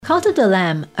Cult of the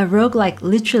Lamb, a roguelike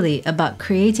literally about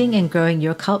creating and growing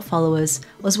your cult followers,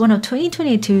 was one of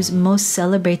 2022's most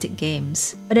celebrated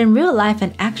games. But in real life,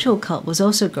 an actual cult was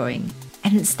also growing,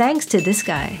 and it's thanks to this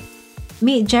guy.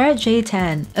 Meet Jared J.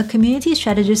 Tan, a community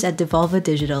strategist at Devolver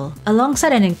Digital.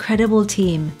 Alongside an incredible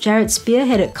team, Jared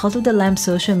spearheaded Cult of the Lamb's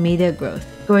social media growth,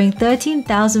 growing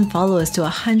 13,000 followers to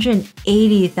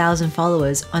 180,000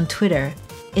 followers on Twitter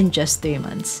in just 3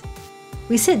 months.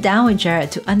 We sit down with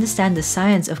Jared to understand the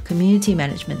science of community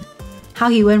management, how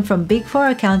he went from Big Four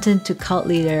accountant to cult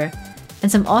leader, and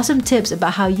some awesome tips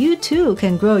about how you too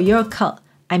can grow your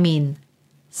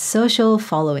social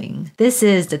following. This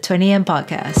is the 20M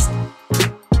Podcast.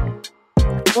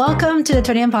 Welcome to the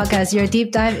 20M Podcast, your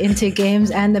deep dive into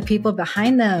games and the people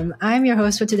behind them. I'm your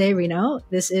host for today, Reno.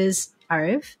 This is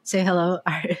Arif. Say hello,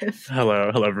 Arif.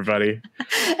 Hello everybody.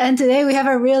 And today we have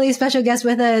a really special guest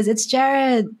with us. It's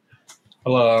Jared.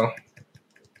 Hello.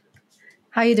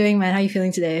 How you doing, man? How you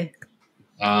feeling today?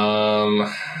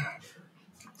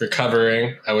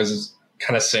 Recovering. I was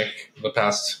kind of sick the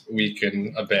past week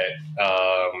and a bit.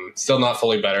 Still not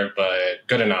fully better, but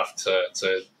good enough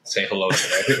to say hello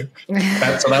today.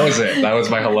 So that was it. That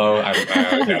was my hello.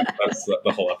 Yeah, that's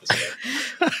the whole episode.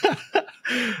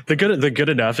 The good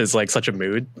enough is like such a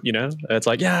mood, you know? It's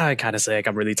like, yeah, I'm kind of sick.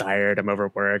 I'm really tired. I'm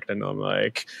overworked. And I'm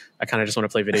like, I kind of just want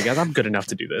to play video games. I'm good enough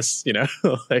to do this, you know?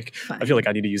 Like, fine. I feel like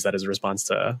I need to use that as a response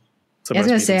to I was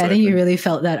going to say, I think you really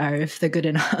felt that, Arif, the good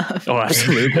enough. Oh,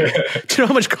 absolutely. Do you know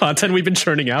how much content we've been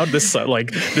churning out this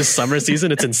summer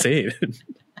season? It's insane.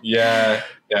 Yeah,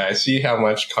 I see how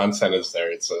much content is there.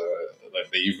 It's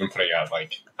that you've been putting out.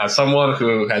 Like, as someone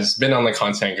who has been on the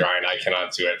content grind, I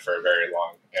cannot do it for very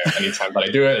long. And anytime that I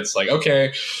do it, it's like,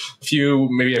 okay,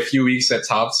 maybe a few weeks at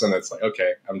tops, and it's like,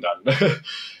 okay, I'm done.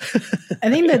 I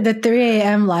think that the 3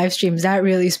 a.m. live streams that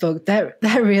really spoke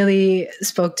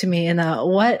to me in a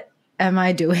what am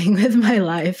I doing with my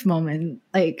life moment.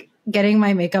 Like getting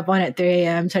my makeup on at 3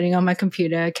 a.m., turning on my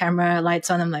computer, camera,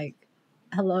 lights on. I'm like,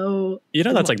 hello. You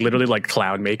know, that's like literally like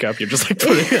clown makeup. You're just like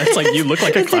it's like you look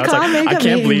like a clown. Like, I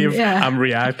can't believe I'm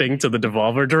reacting to the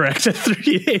Devolver Direct at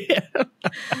 3 a.m.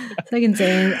 It's like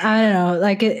insane. I don't know.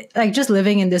 Like just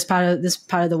living in this part of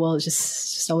the world is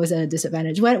just always at a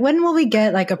disadvantage. When will we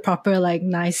get like a proper like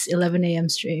nice 11 a.m.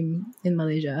 stream in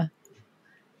Malaysia?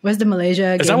 Where's the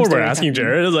Malaysia? Is that what we're asking,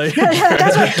 Jared? Like,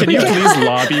 can you please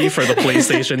lobby for the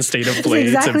PlayStation State of Play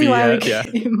exactly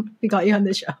to be? We got you on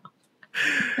the show.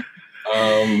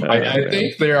 I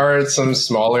think there are some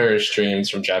smaller streams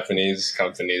from Japanese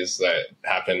companies that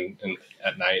happen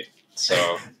at night.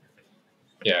 So,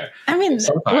 yeah. I mean,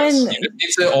 sometimes you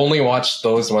need to only watch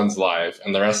those ones live,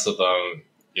 and the rest of them,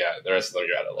 you're out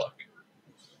of luck.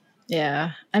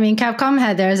 Yeah, I mean, Capcom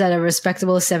had theirs at a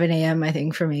respectable 7 a.m. I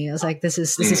think for me, I was like, this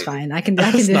is fine. I can do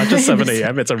it's not just 7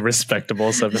 a.m. It's a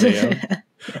respectable 7 a.m.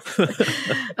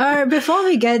 All right, before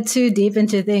we get too deep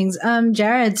into things,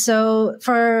 Jared. So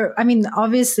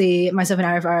obviously, myself and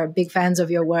Arif are big fans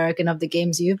of your work and of the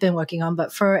games you've been working on.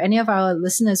 But for any of our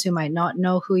listeners who might not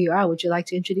know who you are, would you like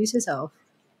to introduce yourself?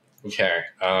 Okay.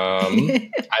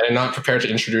 I did not prepare to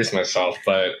introduce myself,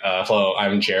 but hello,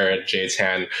 I'm Jared J.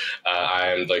 Tan.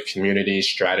 I'm the community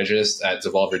strategist at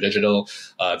Devolver Digital.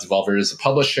 Devolver is a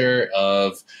publisher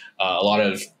of a lot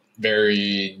of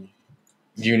very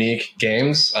unique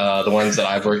games. The ones that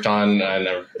I've worked on, and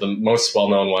the most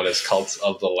well-known one is Cult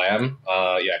of the Lamb.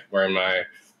 Wearing my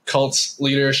cult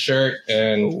leader shirt.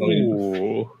 And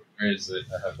where is it?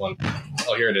 I have one.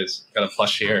 Oh, here it is. Got a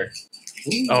plush here.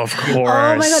 Oh, of course.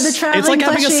 Oh my god, the traveling It's like plushie.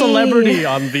 Having a celebrity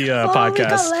on the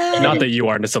podcast. Not that you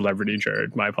aren't a celebrity,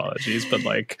 Jared. My apologies, but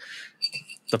like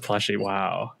the plushie.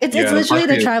 Wow. It's literally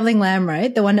the traveling lamb,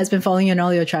 right? The one that's been following you in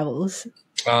all your travels.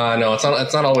 No, it's not.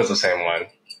 It's not always the same one.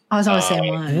 Oh, it's not the same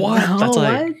one. What? No, That's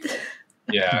like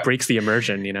yeah, breaks the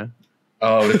immersion. You know.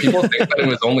 Oh, do people think that it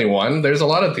was only one? There's a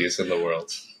lot of these in the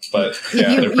world. But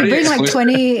yeah, you bring like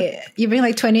 20. You bring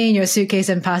like 20 in your suitcase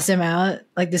and pass them out,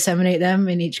 like disseminate them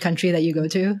in each country that you go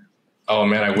to. Oh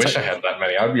man, I wish I had that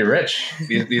many. I'd be rich.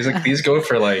 These go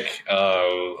for like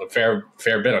a fair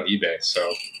bit on eBay.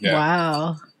 So yeah.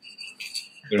 Wow.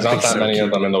 There's not that many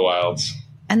of them in the wilds.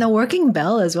 And the working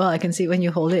bell as well. I can see when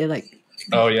you hold it, like.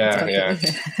 Oh yeah.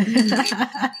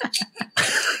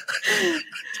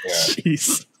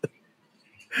 Jeez.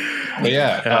 But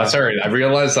yeah, sorry. I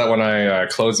realized that when I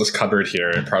closed this cupboard here,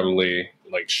 it probably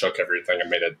like shook everything and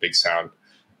made a big sound.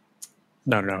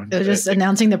 No. It was just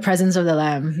announcing the presence of the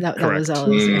lamb. That was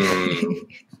all.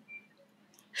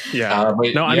 Yeah. I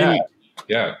mean,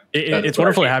 yeah. It's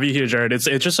wonderful to have you here, Jared. It's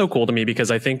just so cool to me because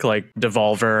I think like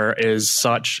Devolver is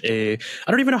such a,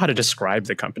 I don't even know how to describe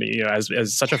the company, you know, as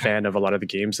such a fan of a lot of the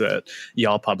games that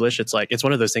y'all publish. It's like, it's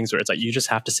one of those things where it's like, you just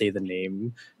have to say the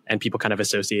name and people kind of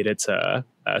associate it to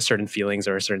certain feelings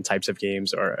or certain types of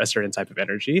games or a certain type of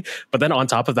energy. But then on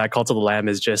top of that, Cult of the Lamb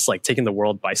is just like taking the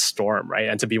world by storm, right?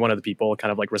 And to be one of the people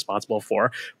kind of like responsible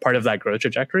for part of that growth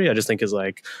trajectory, I just think is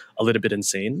like a little bit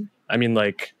insane. I mean,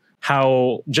 like,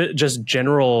 how just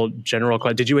general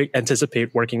did you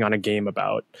anticipate working on a game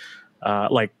about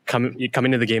like coming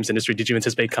into the games industry? Did you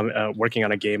anticipate working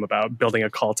on a game about building a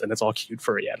cult and it's all cute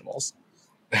furry animals?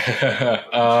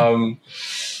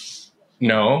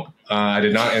 No, I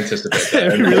did not anticipate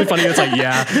that. Really funny. It's like,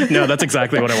 yeah, no, that's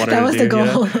exactly what I wanted to do. That was the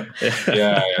goal.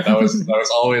 Yeah, that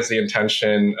was always the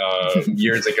intention.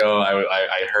 Years ago,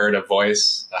 I heard a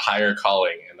voice, a higher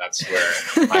calling, and that's where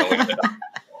I ended up.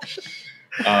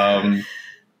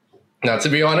 Now, to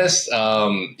be honest,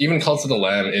 even Cult of the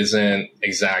Lamb isn't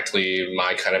exactly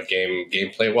my kind of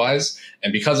gameplay wise,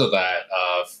 and because of that,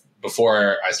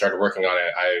 before I started working on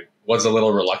it, I was a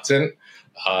little reluctant,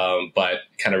 but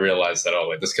kind of realized that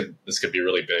this could be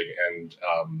really big, and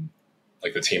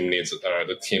like the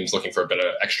team's looking for a bit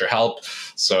of extra help,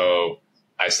 so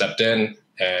I stepped in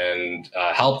and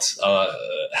helped.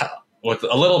 With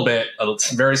a little bit, a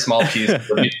very small piece of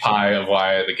the big pie of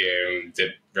why the game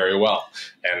did very well.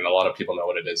 And a lot of people know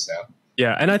what it is now.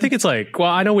 Yeah, and I think it's like,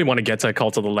 well, I know we want to get to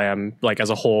Cult of the Lamb like as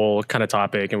a whole kind of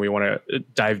topic, and we want to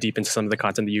dive deep into some of the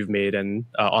content that you've made and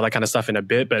all that kind of stuff in a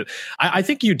bit. But I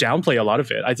think you downplay a lot of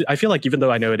it. I feel like even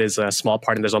though I know it is a small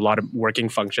part and there's a lot of working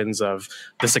functions of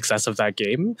the success of that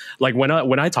game, like when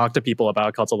I talk to people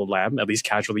about Cult of the Lamb, at least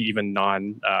casually, even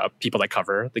non people that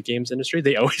cover the games industry,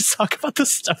 they always talk about the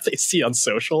stuff they see on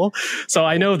social. So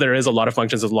I know there is a lot of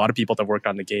functions. There's a lot of people that worked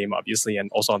on the game, obviously,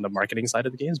 and also on the marketing side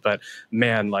of the games. But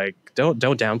man, like don't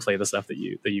downplay the stuff that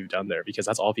you've done there, because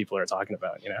that's all people are talking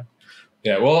about, you know?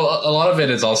 Yeah, well, a lot of it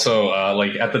is also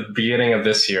like at the beginning of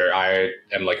this year, I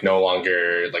am like no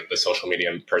longer like the social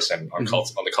media person on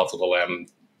on the Cult of the Lamb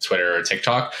Twitter or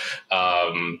TikTok.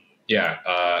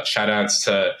 Shout outs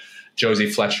to Josie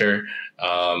Fletcher.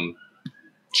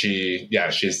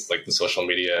 She's like the social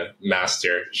media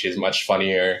master. She's much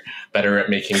funnier, better at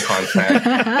making content,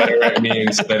 better at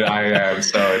memes than I am.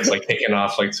 So it's like taken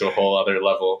off like to a whole other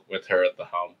level with her at the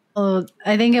helm. Well,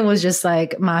 I think it was just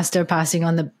like master passing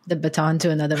on the baton to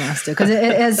another master, because it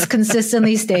has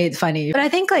consistently stayed funny. But I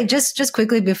think like just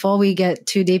quickly before we get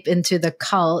too deep into the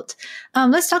cult,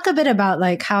 let's talk a bit about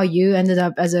like how you ended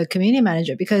up as a community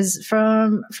manager, because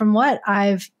from what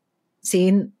I've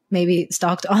seen, maybe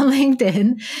stalked on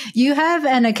LinkedIn, you have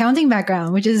an accounting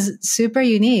background, which is super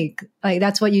unique. Like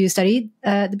that's what you studied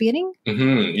at the beginning?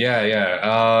 Mm-hmm.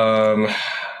 Yeah.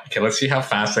 Okay, let's see how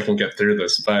fast I can get through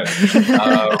this. But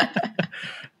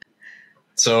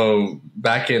so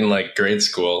back in like grade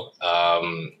school,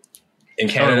 in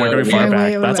Canada, we're going far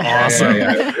back. That's awesome.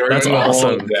 That's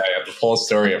awesome. The whole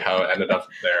story of how it ended up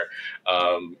there.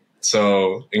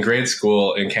 So in grade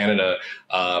school in Canada,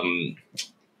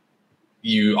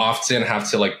 you often have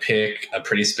to like pick a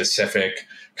pretty specific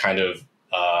kind of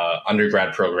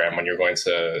undergrad program when you're going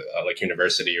to like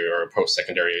university or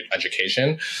post-secondary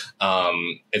education.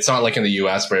 It's not like in the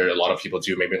US where a lot of people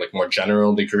do maybe like more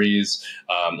general degrees.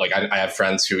 Like I have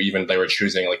friends who they were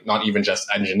choosing like not even just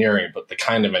engineering, but the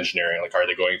kind of engineering, like are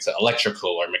they going to electrical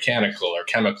or mechanical or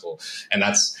chemical? And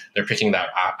they're picking that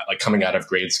like coming out of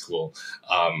grade school.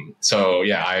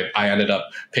 I ended up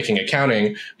picking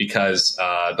accounting because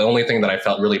the only thing that I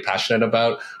felt really passionate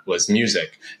about was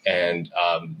music, and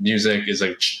music is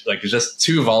like just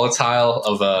too volatile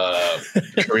of a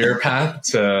career path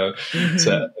to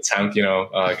attempt.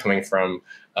 Coming from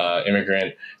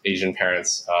immigrant Asian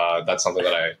parents, that's something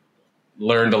that I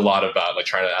learned a lot about, like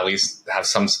trying to at least have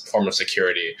some form of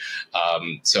security.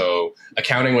 So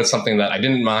accounting was something that I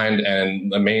didn't mind,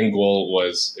 and the main goal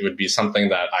was it would be something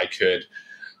that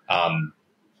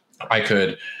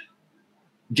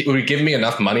it would give me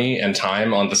enough money and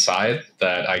time on the side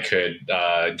that I could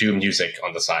do music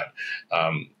on the side.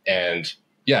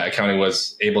 Accounting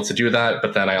was able to do that.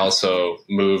 But then I also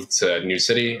moved to a new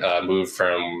city, moved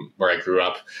from where I grew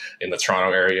up in the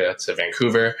Toronto area to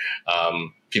Vancouver.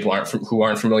 People who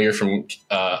aren't familiar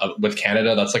with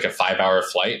Canada, that's like a 5-hour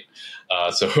flight.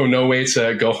 So no way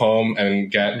to go home and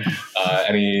get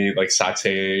any like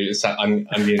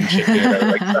onion chicken or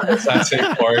like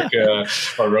satay pork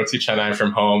or roti canai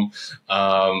from home.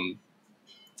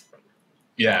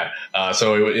 Yeah,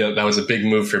 so that was a big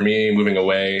move for me, moving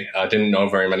away. Didn't know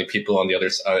very many people on the other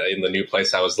in the new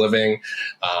place I was living,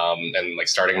 and like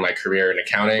starting my career in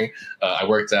accounting. I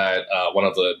worked at one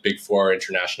of the big four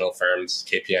international firms,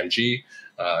 KPMG,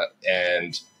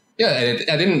 and yeah,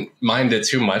 I didn't mind it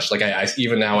too much. Like I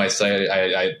even now I say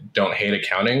I don't hate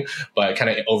accounting, but kind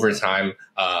of over time,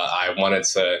 I wanted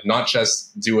to not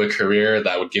just do a career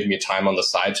that would give me time on the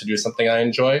side to do something I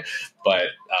enjoy, but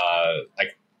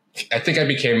I think I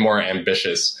became more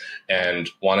ambitious and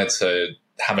wanted to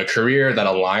have a career that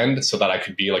aligned so that I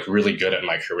could be like really good at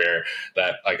my career,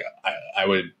 that like I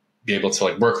would be able to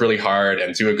like work really hard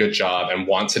and do a good job and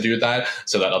want to do that,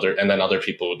 so that other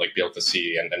people would like be able to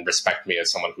see and respect me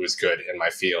as someone who is good in my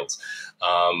field.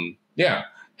 Yeah.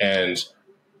 And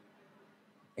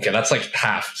okay, that's like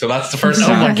half. So that's the first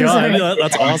time. Oh my God,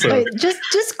 that's awesome. Wait,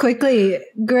 just quickly,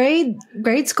 grade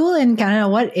school in Canada,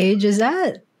 what age is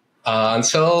that?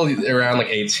 Until around like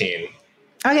 18.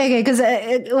 Okay, because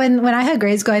when I had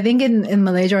grade school, I think in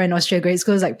Malaysia or in Australia, grade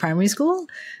school is like primary school.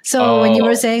 So when you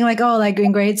were saying like, oh, like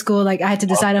in grade school, like I had to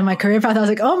decide on my career path, I was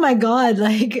like, oh my God,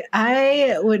 like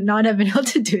I would not have been able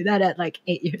to do that at like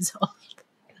 8 years old.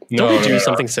 Don't we do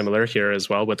something similar here as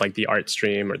well with like the art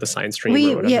stream or the science stream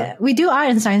or whatever? Yeah, we do art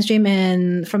and science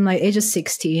stream from like age of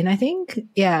 16, I think.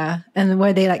 Yeah. And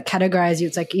where they like categorize you,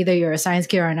 it's like either you're a science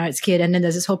kid or an arts kid. And then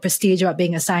there's this whole prestige about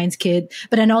being a science kid.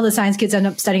 But then all the science kids end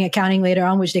up studying accounting later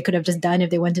on, which they could have just done if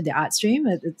they went to the art stream.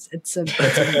 It's a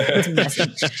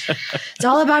message. It's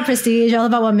all about prestige, all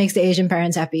about what makes the Asian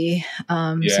parents happy.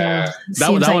 Yeah.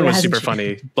 So that one was super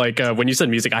funny. Like when you said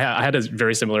music, I had a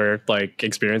very similar like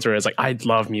experience where it's like, I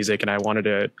love music and I wanted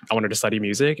to study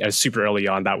music. And super early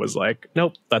on, that was like,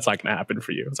 nope, that's not going to happen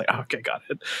for you. It's like, oh, okay, got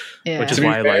it. Yeah. Which is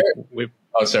why like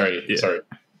sorry.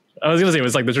 I was gonna say, it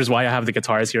was like, this is why I have the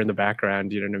guitars here in the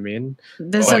background. You know what I mean?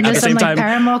 There's some like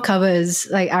Paramore covers,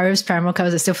 like Arif's Paramore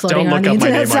covers are still floating Don't on look the up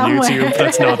my internet name somewhere. on YouTube.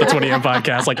 That's not the 20M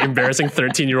podcast. Like embarrassing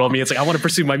 13-year-old me. It's like, I want to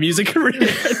pursue my music career.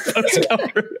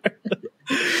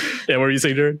 Yeah, what were you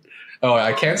saying, Jared? Oh,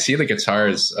 I can't see the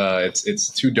guitars. It's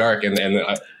too dark and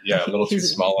a little too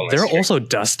small on my They're screen. also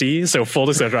dusty. So full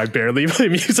disclosure, I barely play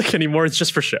music anymore. It's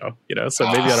just for show, you know. So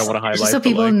maybe I don't want to highlight. Just so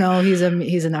people know he's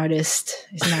an artist.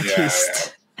 He's an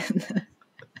artist.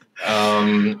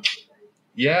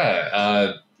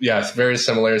 Yeah, it's very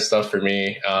similar stuff for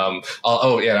me. I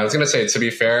was gonna say, to be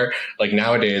fair, like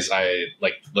nowadays I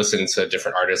like listen to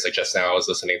different artists. Like just now I was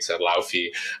listening to Laufey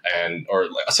or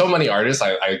so many artists.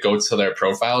 I go to their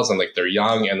profiles and like they're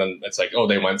young, and then it's like, oh,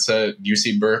 they went to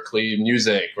UC Berkeley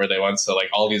Music, or they went to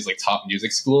like all these like top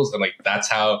music schools, and like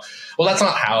that's not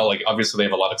how, like obviously they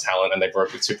have a lot of talent and they've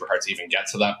worked super hard to even get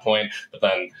to that point, but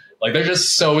then like they're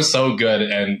just so good,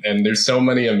 and there's so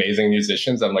many amazing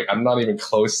musicians. I'm like, I'm not even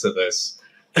close to this.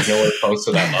 Nowhere close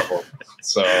to that level.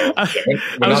 So I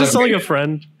was just telling a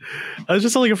friend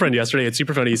yesterday. It's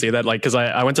super funny you say that, like, because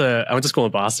I went to school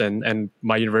in Boston, and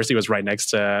my university was right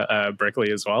next to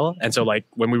Berkeley as well. And so like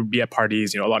when we would be at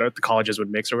parties, you know, a lot of the colleges would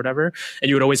mix or whatever, and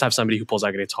you would always have somebody who pulls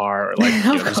out a guitar or like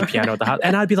there's a piano at the house,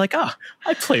 and I'd be like, oh,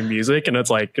 I play music, and it's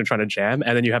like I'm trying to jam,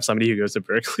 and then you have somebody who goes to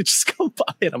Berkeley just go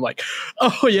by, and I'm like,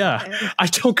 oh yeah, I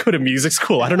don't go to music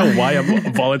school. I don't know why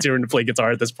I'm volunteering to play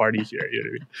guitar at this party here. You know what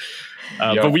I mean?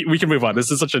 But we can move on.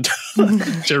 This is such a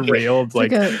derailed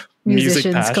like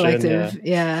music passion. Collective.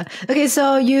 Yeah. Okay,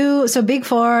 so Big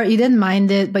Four, you didn't mind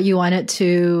it, but you wanted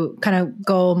to kind of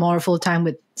go more full time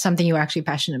with something you were actually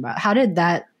passionate about. How did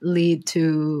that lead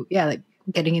to like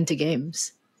getting into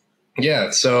games? Yeah.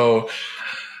 So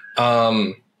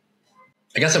I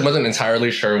guess I wasn't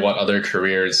entirely sure what other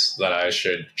careers that I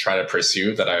should try to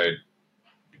pursue that I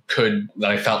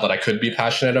felt that I could be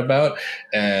passionate about.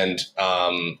 And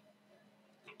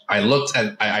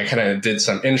I kind of did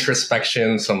some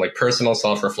introspection, some like personal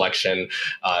self-reflection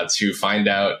to find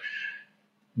out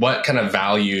what kind of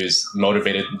values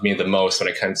motivated me the most when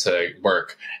it comes to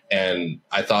work. And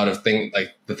I thought of the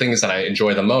things that I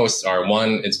enjoy the most are,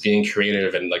 one, it's being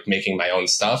creative and like making my own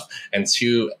stuff, and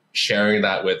two, sharing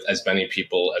that with as many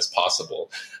people as possible.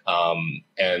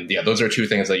 And yeah, those are two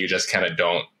things that you just kind of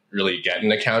don't really get in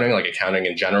accounting. Like accounting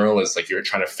in general is like you're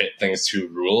trying to fit things to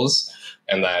rules,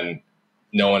 and then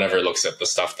no one ever looks at the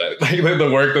stuff that like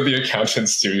the work that the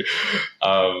accountants do.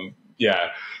 But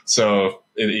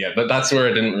that's where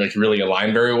it didn't like really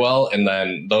align very well. And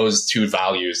then those two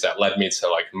values that led me to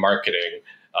like marketing,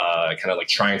 kind of like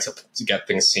trying to get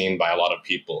things seen by a lot of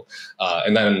people.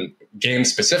 And then games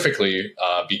specifically,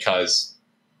 because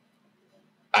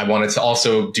I wanted to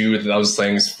also do those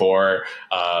things for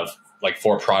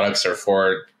products or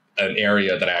for an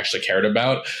area that I actually cared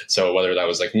about. So whether that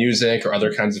was like music or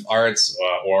other kinds of arts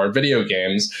or video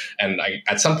games. And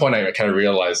at some point I kind of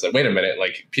realized that, wait a minute,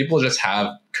 like people just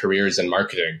have careers in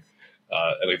marketing.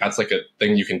 Like that's like a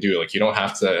thing you can do. Like you don't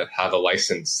have to have a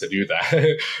license to do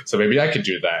that. So maybe I could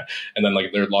do that. And then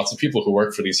like there are lots of people who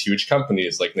work for these huge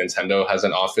companies. Like Nintendo has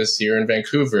an office here in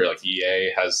Vancouver. Like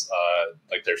EA has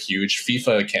like their huge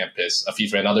FIFA campus, a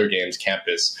FIFA and other games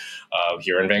campus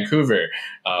here in Vancouver.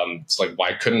 So like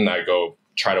why couldn't I go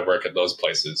try to work at those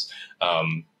places?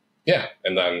 Yeah,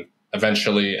 and then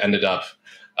eventually ended up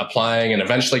applying and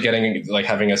eventually getting like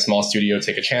having a small studio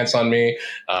take a chance on me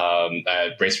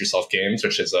at Brace Yourself Games,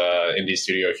 which is a indie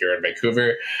studio here in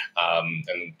Vancouver,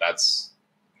 and that's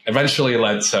eventually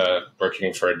led to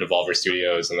working for Devolver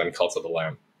Studios and then Cult of the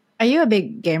Lamb. Are you a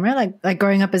big gamer? Like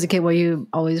growing up as a kid, were you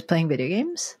always playing video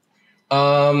games?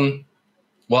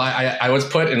 Well, I was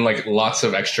put in like lots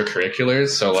of extracurriculars.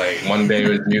 So like one day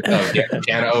was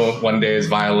piano, one day is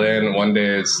violin, one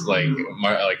day is like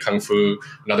kung fu,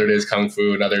 another day is kung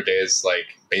fu, another day is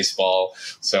like baseball.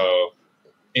 So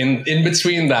in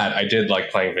between that, I did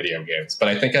like playing video games, but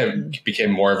I think I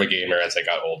became more of a gamer as I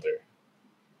got older.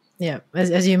 Yeah,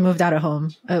 as you moved out of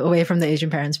home, away from the Asian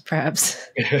parents, perhaps.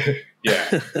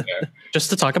 Yeah. Just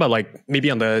to talk about like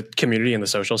maybe on the community and the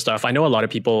social stuff, I know a lot of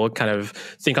people kind of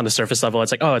think on the surface level,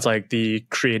 it's like, oh, it's like the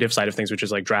creative side of things, which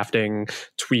is like drafting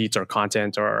tweets or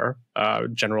content or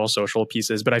general social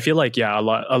pieces. But I feel like, yeah, a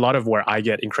lot of where I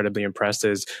get incredibly impressed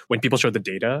is when people show the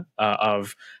data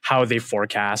of how they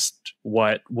forecast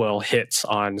what will hit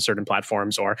on certain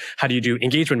platforms, or how do you do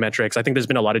engagement metrics. I think there's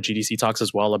been a lot of GDC talks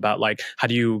as well about like how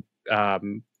do you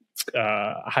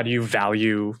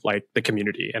value like the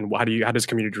community, and how does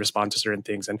community respond to certain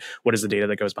things, and what is the data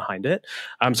that goes behind it?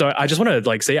 So I just want to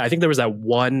like say, I think there was that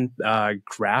one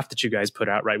graph that you guys put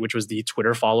out, right, which was the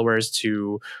Twitter followers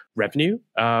to revenue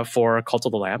for Cult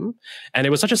of the Lamb, and it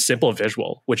was such a simple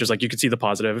visual, which is like you could see the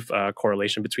positive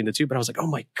correlation between the two. But I was like, oh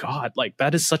my god, like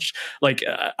that is such like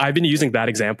I've been using that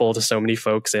example to so many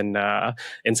folks in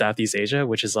Southeast Asia,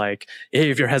 which is like, hey,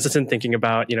 if you're hesitant thinking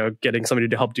about getting somebody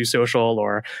to help do social,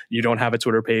 or you don't have a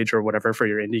Twitter page or whatever for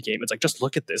your indie game, it's like, just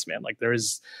look at this, man. Like there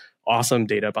is awesome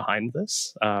data behind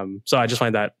this. So I just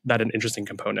find that an interesting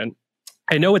component.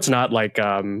 I know it's not like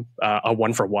a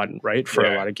 1-for-1, right, for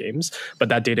a lot of games, but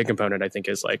that data component I think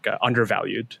is like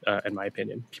undervalued in my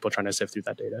opinion. People trying to sift through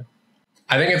that data.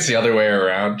 I think it's the other way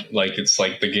around. Like it's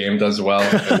like the game does well,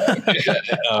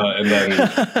 and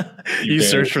then you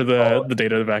search for the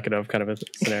data to back it up, kind of a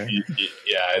scenario.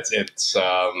 Yeah, it's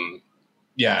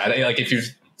like if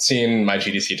you've seen my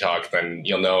GDC talk, then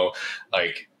you'll know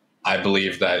like I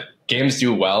believe that games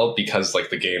do well because like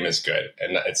the game is good,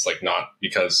 and it's like not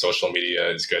because social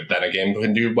media is good that a game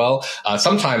can do well.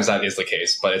 Sometimes that is the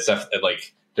case, but it's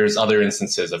like there's other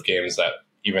instances of games that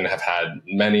even have had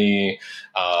many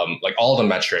like all the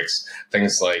metrics,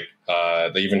 things like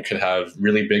they even could have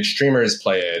really big streamers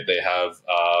play it. They have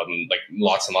like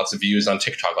lots and lots of views on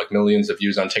TikTok, like millions of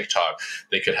views on TikTok.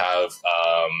 They could have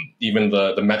even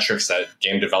the metrics that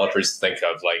game developers think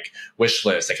of, like wish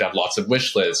lists. They could have lots of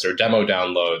wish lists or demo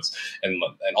downloads and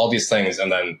all these things,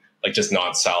 and then like just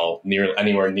not sell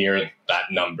anywhere near that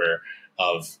number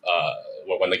of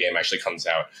when the game actually comes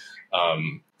out.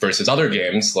 Versus other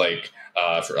games like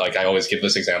I always give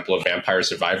this example of Vampire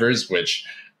Survivors, which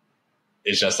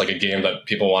is just like a game that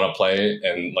people want to play,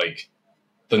 and like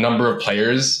the number of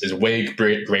players is way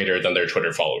greater than their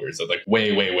Twitter followers. Like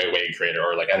way greater,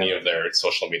 or like any of their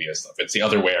social media stuff. It's the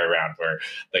other way around, where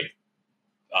like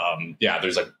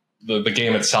there's like the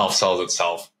game itself sells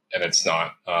itself, and it's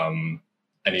not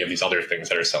any of these other things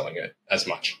that are selling it as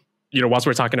much. Whilst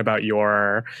we're talking about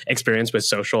your experience with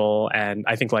social, and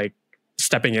I think like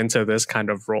stepping into this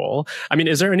kind of role, I mean,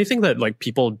 is there anything that like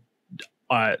people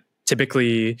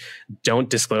typically don't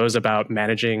disclose about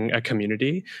managing a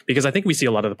community? Because I think we see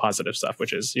a lot of the positive stuff,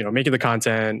 which is making the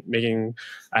content,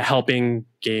 helping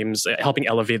games, helping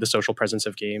elevate the social presence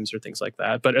of games or things like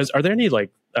that. But are there any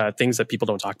like things that people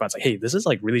don't talk about? It's like, hey, this is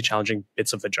like really challenging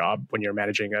bits of the job when you're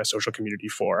managing a social community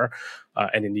for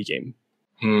an indie game.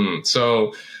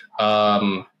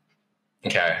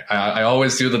 Okay, I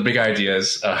always do the big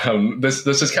ideas.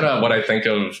 This is kind of what I think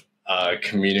of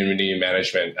community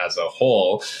management as a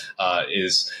whole.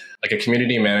 Is like a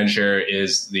community manager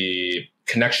is the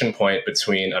connection point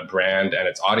between a brand and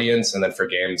its audience, and then for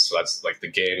games, so that's like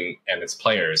the game and its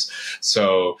players.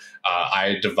 So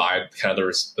I divide kind of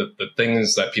the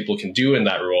things that people can do in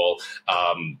that role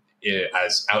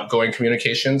as outgoing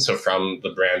communication, so from the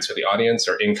brand to the audience,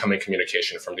 or incoming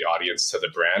communication from the audience to the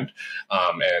brand.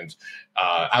 And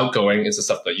outgoing is the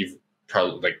stuff that you've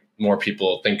probably like more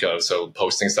people think of. So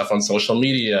posting stuff on social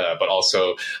media, but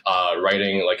also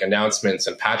writing like announcements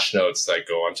and patch notes that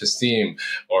go onto Steam,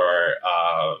 or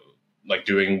like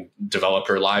doing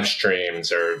developer live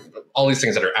streams, or all these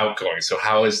things that are outgoing. So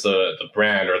how is the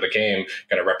brand or the game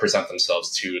going to represent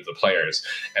themselves to the players?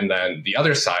 And then the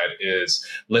other side is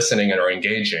listening and or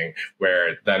engaging,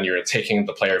 where then you're taking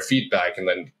the player feedback and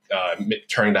then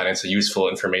turning that into useful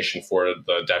information for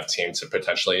the dev team to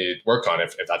potentially work on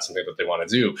if that's something that they want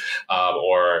to do.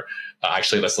 Or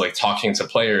actually that's like talking to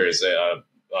players,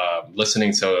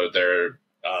 listening to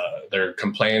their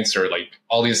complaints, or like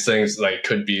all these things like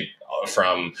could be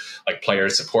from like player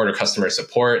support or customer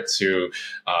support to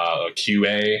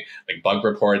QA, like bug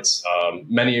reports,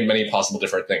 many possible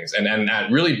different things. And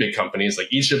at really big companies, like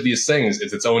each of these things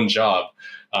is its own job.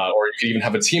 Or you could even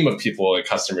have a team of people like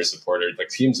customer support, or like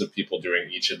teams of people doing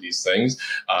each of these things.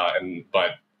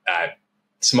 But at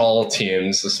small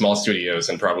teams, the small studios,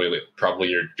 and probably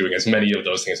you're doing as many of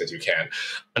those things as you can.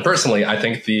 And personally, I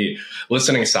think the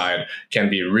listening side can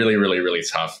be really, really, really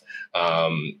tough.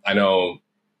 I know,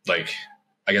 like,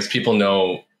 I guess people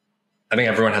know, I think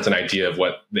everyone has an idea of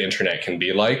what the internet can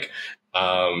be like.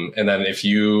 And then if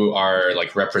you are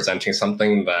like representing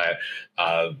something that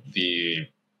the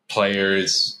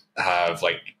players have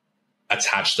like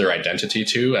attach their identity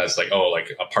to, as like, oh, like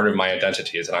a part of my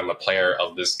identity is that I'm a player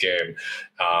of this game,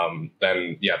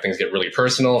 then yeah, things get really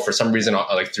personal. For some reason,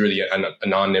 like through the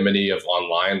anonymity of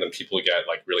online, then people get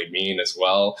like really mean as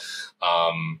well.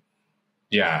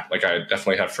 Yeah, like I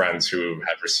definitely have friends who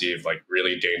have received like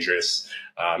really dangerous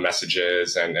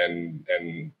messages and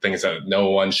things that no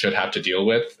one should have to deal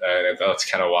with. And that's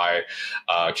kind of why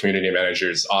community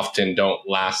managers often don't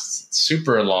last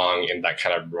super long in that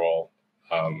kind of role,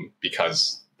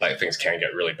 because like things can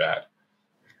get really bad.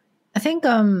 I think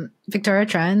Victoria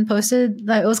Tran posted,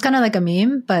 like, it was kind of like a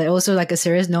meme, but also like a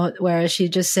serious note, where she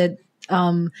just said,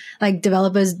 like,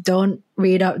 developers don't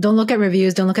look at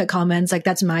reviews, don't look at comments, like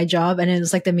that's my job. And it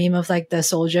was like the meme of like the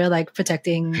soldier like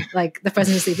protecting like the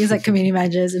person who's sleeping, like community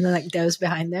managers and then like devs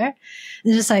behind there.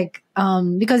 And just like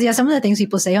because yeah, some of the things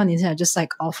people say on the internet are just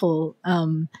like awful.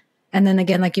 And then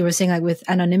again, like you were saying, like with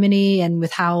anonymity and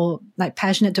with how like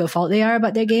passionate to a fault they are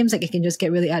about their games, like it can just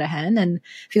get really out of hand. And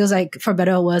feels like, for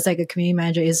better or worse, like a community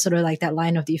manager is sort of like that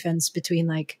line of defense between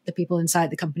like the people inside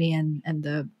the company and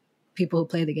the people who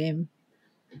play the game.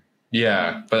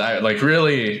 Yeah, but I like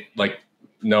really like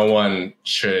no one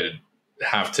should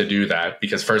have to do that,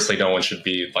 because firstly, no one should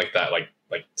be like that, like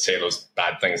say those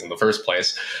bad things in the first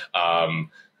place.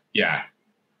 Yeah.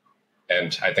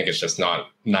 And I think it's just not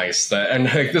nice that, and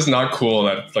like, it's not cool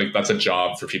that like that's a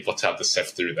job for people to have to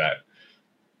sift through that.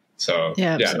 So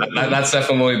yeah, that's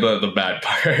definitely the bad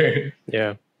part.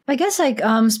 Yeah. I guess like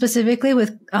specifically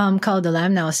with Call of the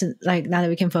Lamb now, since like now that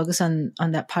we can focus on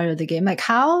that part of the game, like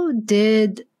how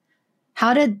did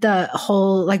the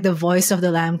whole like the voice of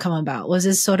the lamb come about? Was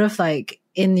it sort of like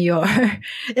in your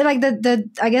like the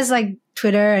I guess like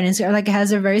Twitter and Instagram, like it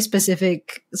has a very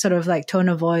specific sort of like tone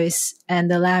of voice, and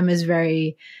the lamb is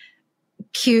very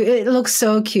cute. It looks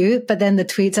so cute, but then the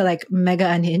tweets are like mega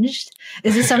unhinged.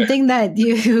 Is it something that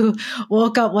you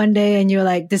woke up one day and you're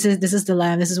like, this is the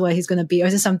lamb, this is what he's going to be? Or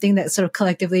is it something that sort of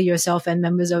collectively yourself and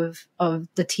members of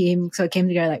the team sort of came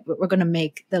together, like, we're going to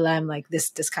make the lamb like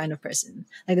this kind of person?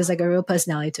 Like there's like a real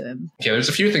personality to him. Yeah, there's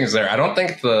a few things there. I don't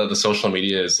think the social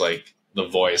media is like the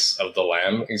voice of the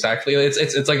lamb exactly.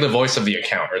 It's like the voice of the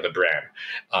account or the brand.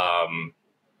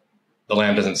 The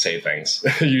lamb doesn't say things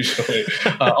usually,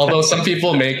 although some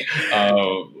people make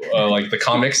like the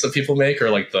comics that people make, or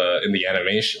like in the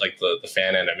animation, like the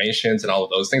fan animations and all of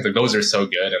those things. Like those are so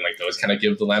good, and like those kind of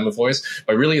give the lamb a voice.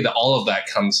 But really, all of that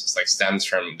stems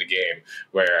from the game,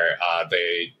 where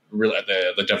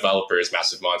the developers,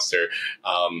 Massive Monster,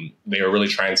 they were really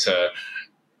trying to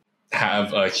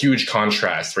have a huge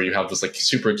contrast, where you have this like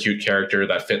super cute character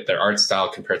that fit their art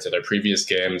style compared to their previous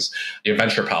games. The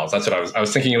Adventure Pals, that's what I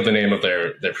was thinking of the name of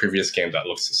their previous game that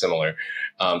looks similar.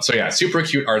 So yeah, super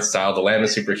cute art style. The lamb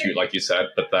is super cute, like you said,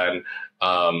 but then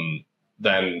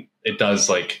it does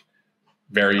like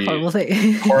very horrible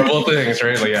things,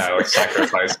 right? Like, yeah, like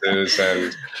sacrifices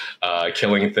and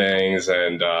killing things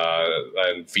and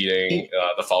feeding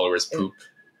the followers poop.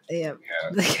 Yeah.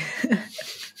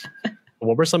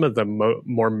 What were some of the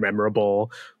more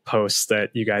memorable posts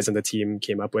that you guys and the team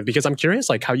came up with? Because I'm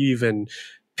curious, like, how you even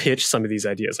pitch some of these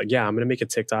ideas. Like, yeah, I'm going to make a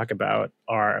TikTok about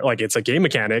like, it's a game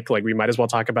mechanic. Like, we might as well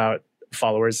talk about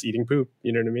followers eating poop.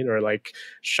 You know what I mean? Or like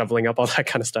shoveling up all that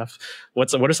kind of stuff.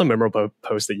 What are some memorable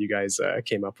posts that you guys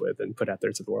came up with and put out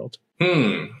there to the world?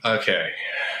 Okay.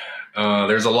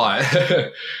 There's a lot.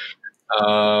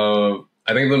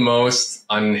 I think the most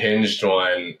unhinged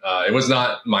one, it was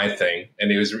not my thing,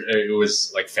 and it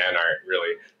was like fan art,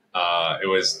 really. It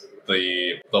was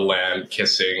the lamb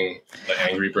kissing the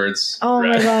Angry Birds. Oh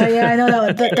my god, yeah, I know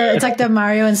that. It's like the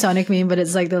Mario and Sonic meme, but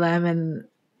it's like the lamb and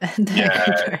the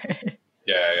Angry Bird.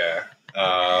 Yeah.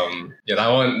 Yeah,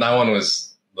 that one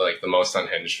was like the most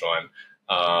unhinged one.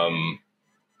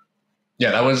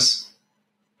 Yeah, that was.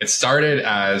 It started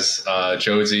as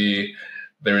Josie.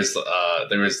 There was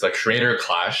the creator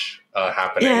clash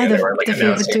happening. Yeah, the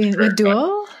feud between the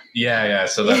duo. Yeah.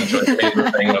 So then Josie made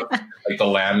the thing of like the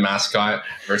land mascot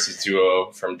versus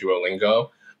Duo from Duolingo,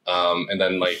 and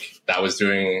then like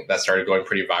that started going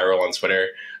pretty viral on Twitter,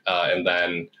 and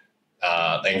then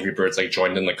the Angry Birds like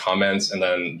joined in the comments, and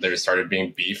then there started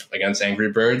being beef against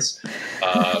Angry Birds.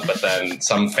 But then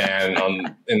some fan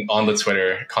on the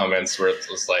Twitter comments where it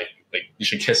was like you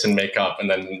should kiss and make up, and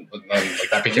then like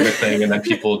that became a thing, and then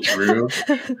people drew.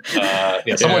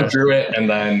 Someone drew it, and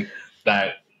then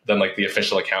like the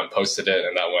official account posted it,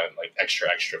 and that went like extra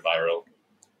viral.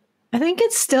 I think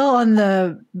it's still on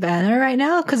the banner right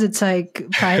now because it's like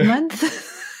Pride Month.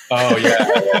 Oh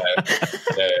yeah.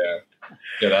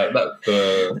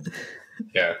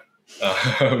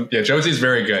 Josie's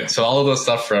very good. So all of the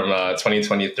stuff from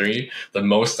 2023, the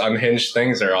most unhinged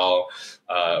things are all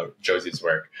Josie's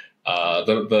work. I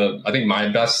think my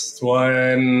best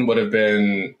one would have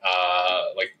been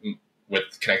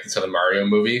connected to the Mario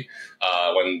movie.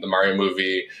 When the Mario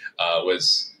movie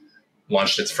was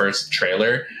launched its first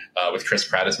trailer with Chris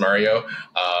Pratt as Mario,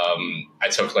 I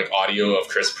took like audio of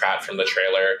Chris Pratt from the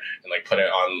trailer and like put it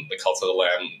on the Cult of the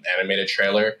Lamb animated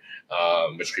trailer,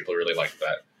 which people really liked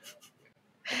that.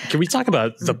 Can we talk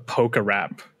about the polka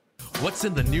rap? What's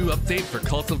in the new update for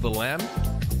Cult of the Lamb?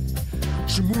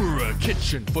 Shimura,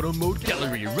 Kitchen, Photo Mode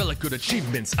Gallery, Relic Good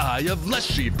Achievements, Eye of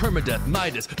Leshy, Permadeath,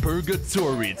 Midas,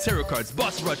 Purgatory, Tarot Cards,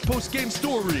 Boss Rush, Post Game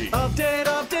Story. Update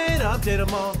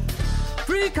them all.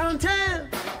 Free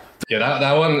content! Yeah,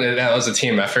 that one, that was a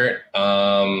team effort.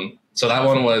 So that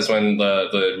one was when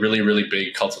the really, really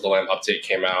big Cult of the Lamb update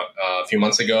came out a few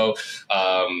months ago.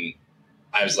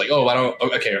 I was like,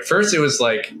 at first it was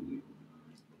like,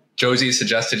 Josie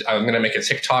suggested I'm going to make a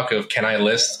TikTok of can I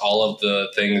list all of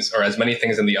the things or as many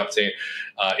things in the update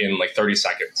in like 30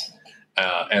 seconds.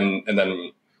 And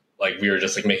then like we were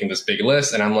just like making this big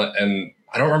list, and I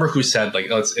don't remember who said like,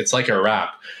 oh, it's like a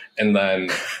rap. And then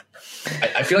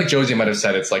I feel like Josie might have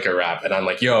said it's like a rap, and I'm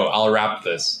like, yo, I'll rap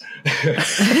this.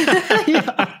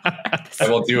 I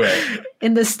will do it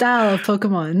in the style of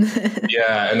Pokemon.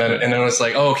 Yeah, and then it was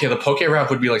like, oh, okay, the Poke Rap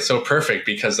would be like so perfect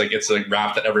because like it's a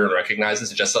rap that everyone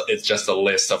recognizes. It's just a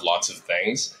list of lots of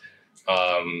things,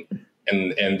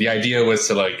 and the idea was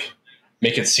to like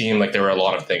make it seem like there were a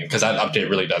lot of things, because that update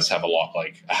really does have a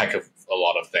heck of a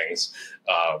lot of things.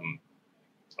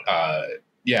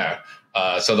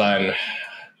 So then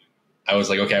I was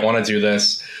like, okay, I want to do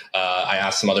this. I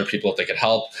asked some other people if they could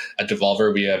help. At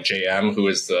Devolver, we have JM, who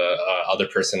is the other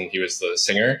person. He was the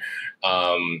singer.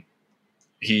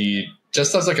 He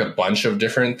just does like a bunch of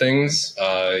different things.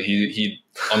 He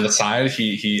on the side,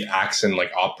 he acts in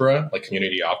like opera, like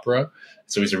community opera.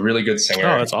 So he's a really good singer.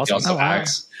 Oh, that's awesome. He also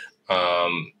acts.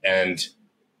 And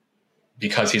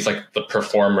because he's like the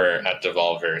performer at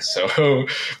Devolver, so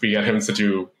we get him to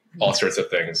do all sorts of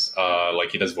things.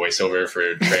 Like he does voiceover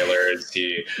for trailers.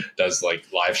 He does like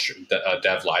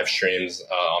dev live streams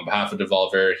on behalf of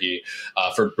Devolver. He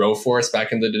for Broforce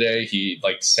back in the day, he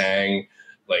like sang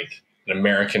like an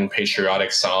American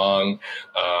patriotic song.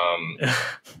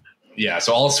 Yeah,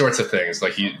 so all sorts of things.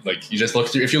 Like you just look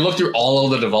through. If you look through all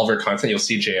of the Devolver content, you'll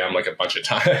see JM like a bunch of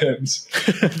times.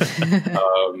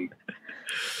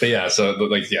 But yeah, so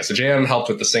JM helped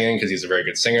with the singing because he's a very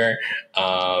good singer.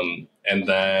 And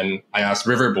then I asked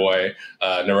Riverboy,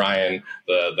 Narayan,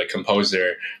 the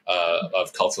composer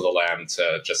of Cult of the Lamb,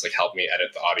 to just like help me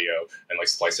edit the audio and like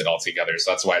splice it all together. So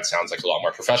that's why it sounds like a lot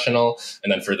more professional.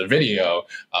 And then for the video,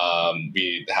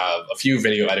 we have a few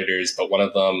video editors, but one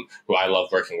of them who I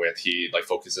love working with, he like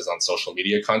focuses on social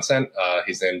media content.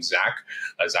 His name's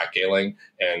Zach Galing,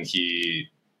 and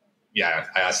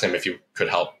I asked him if he could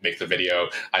help make the video.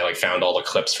 I like found all the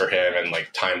clips for him and like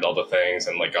timed all the things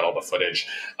and like got all the footage,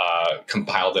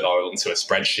 compiled it all into a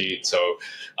spreadsheet. So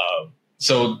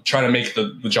trying to make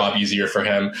the job easier for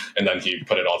him. And then he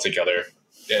put it all together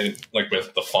and like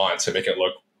with the font to make it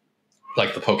look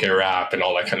like the Poke Rap and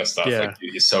all that kind of stuff. Yeah. Like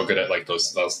he's so good at like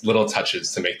those little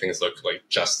touches to make things look like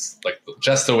just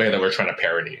the way that we're trying to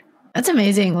parody. That's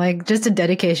amazing. Like just a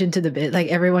dedication to the bit, like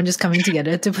everyone just coming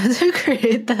together to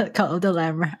create the Cult of the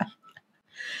Lamb rap.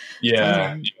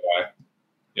 Yeah.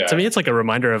 Yeah. To me, it's like a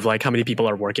reminder of like how many people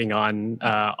are working on,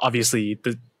 obviously,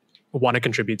 want to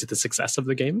contribute to the success of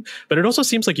the game. But it also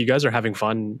seems like you guys are having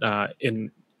fun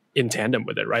in tandem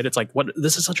with it, right? It's like,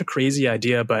 this is such a crazy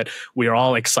idea, but we are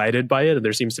all excited by it, and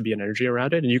there seems to be an energy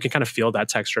around it, and you can kind of feel that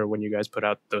texture when you guys put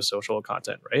out those social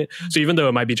content, right? So even though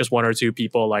it might be just one or two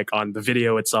people like on the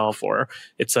video itself, or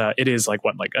it is like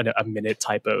a minute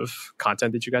type of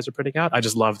content that you guys are putting out, I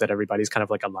just love that everybody's kind of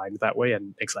like aligned that way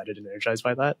and excited and energized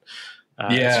by that.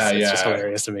 It's just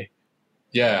hilarious to me.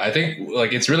 Yeah, I think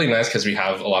like it's really nice because we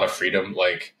have a lot of freedom.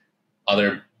 Like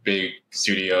other big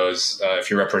studios, if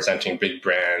you're representing big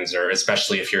brands, or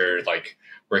especially if you're like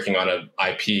working on an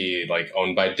IP like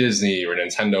owned by Disney or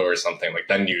Nintendo or something, like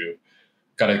then you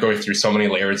got to go through so many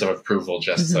layers of approval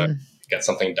just to get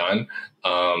something done.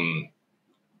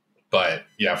 But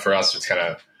yeah, for us, it's kind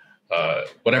of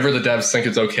whatever the devs think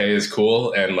is okay is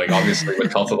cool, and like obviously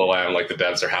with Cult of the Lamb, like the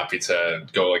devs are happy to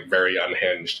go like very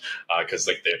unhinged because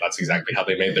like that's exactly how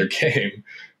they made their game.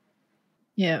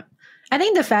 Yeah, I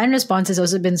think the fan response has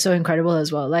also been so incredible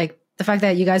as well. Like the fact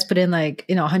that you guys put in like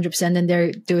 100% and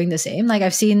they're doing the same. Like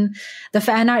I've seen the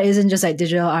fan art isn't just like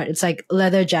digital art; it's like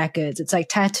leather jackets, it's like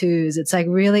tattoos, it's like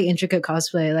really intricate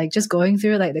cosplay. Like just going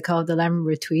through like the Call of the Lamb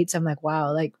retweets, I'm like,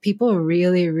 wow, like people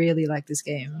really, really like this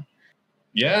game.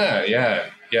 Yeah.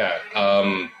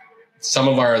 Some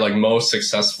of our like most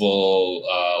successful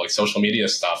like social media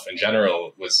stuff in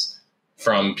general was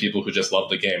from people who just love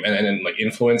the game, and then like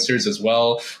influencers as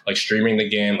well, like streaming the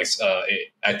game. Like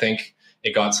I think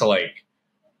it got to like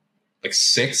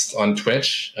 6th on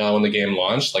Twitch when the game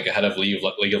launched, like ahead of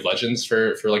League of Legends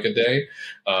for like a day.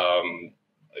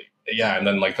 Yeah, and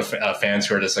then like the fans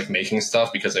who are just like making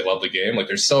stuff because they love the game. Like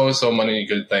there's so many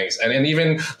good things, and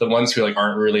even the ones who like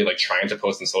aren't really like trying to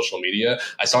post on social media.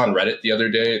 I saw on Reddit the other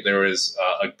day there was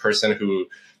a person who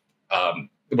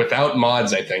without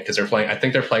mods, I think, because they're playing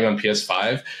on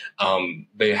PS5.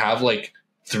 They have like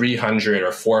 300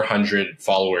 or 400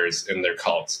 followers in their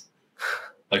cult.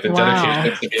 Like the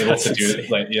dedication to be able to do it.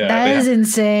 Like, yeah, that is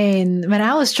insane. When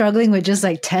I was struggling with just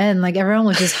like 10, like everyone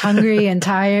was just hungry and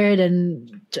tired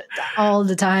and all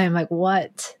the time. Like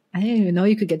what? I didn't even know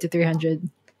you could get to 300.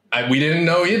 We didn't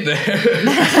know either.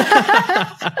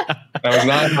 That was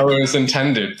not how it was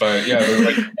intended. But yeah,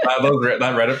 like,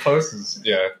 that Reddit post is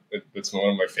it's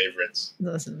one of my favorites.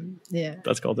 Awesome. Yeah,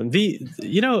 that's golden. As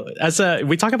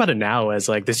we talk about it now as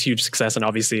like this huge success, and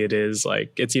obviously it is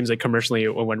like it seems like commercially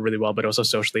it went really well, but also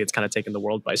socially it's kind of taken the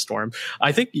world by storm.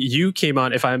 I think you came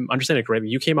on, if I'm understanding correctly,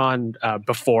 you came on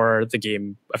before the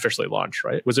game officially launched,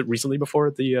 right? Was it recently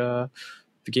before the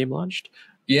game launched?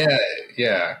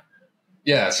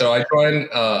 Yeah, so I joined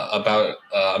about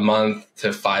a month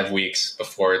to 5 weeks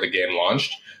before the game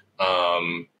launched.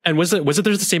 And was it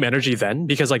there's the same energy then?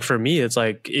 Because like for me, it's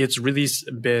like it's really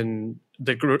been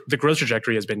the growth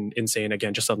trajectory has been insane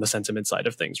again, just on the sentiment side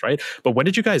of things, right? But when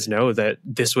did you guys know that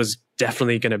this was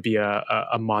definitely going to be a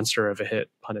monster of a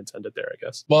hit, pun intended there, I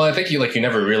guess? Well, I think you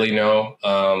never really know.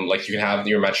 Like you can have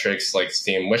your metrics like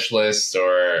Steam wish lists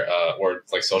or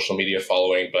like social media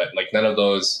following, but like none of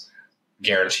those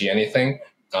guarantee anything.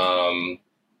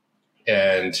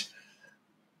 And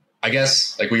I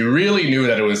guess like we really knew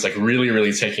that it was like really,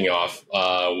 really taking off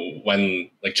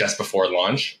when like just before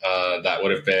launch. That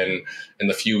would have been in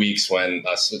the few weeks when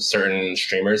certain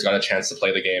streamers got a chance to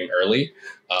play the game early.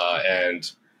 And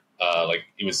like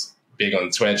it was big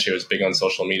on Twitch, it was big on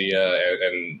social media,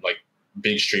 and like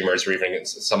big streamers were even,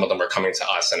 some of them were coming to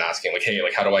us and asking like, hey,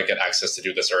 like how do I get access to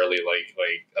do this early? Like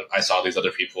I saw these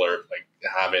other people are like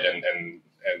have it and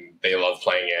they love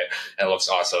playing it and it looks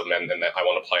awesome and I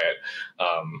want to play it.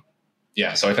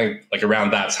 Yeah, so I think like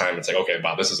around that time it's like, okay,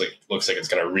 wow, this is like looks like it's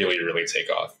gonna really, really take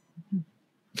off.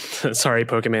 Sorry,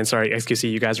 Pokemon. Sorry, XQC.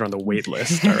 You guys are on the wait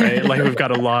list. All right, like we've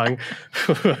got we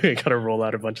got to roll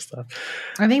out a bunch of stuff.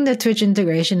 I think the Twitch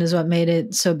integration is what made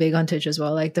it so big on Twitch as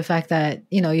well. Like the fact that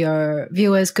your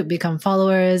viewers could become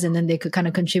followers and then they could kind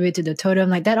of contribute to the totem.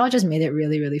 Like that all just made it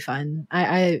really, really fun.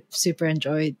 I super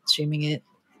enjoyed streaming it.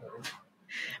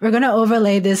 We're going to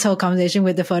overlay this whole conversation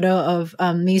with the photo of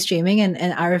me streaming and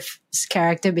Arif's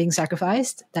character being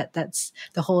sacrificed. That's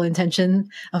the whole intention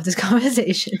of this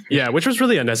conversation. Yeah, which was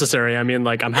really unnecessary. I mean,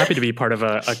 like, I'm happy to be part of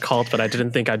a cult, but I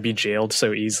didn't think I'd be jailed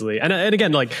so easily. And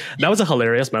again, like, that was a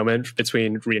hilarious moment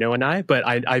between Reno and I, but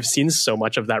I've seen so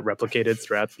much of that replicated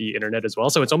throughout the internet as well.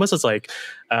 So it's almost as like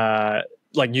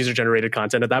user-generated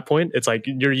content at that point. It's like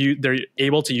they're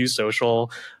able to use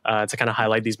social to kind of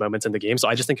highlight these moments in the game. So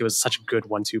I just think it was such a good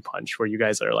 1-2 punch where you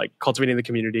guys are like cultivating the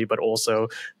community, but also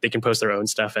they can post their own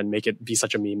stuff and make it be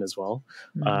such a meme as well.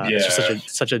 It's just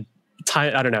such a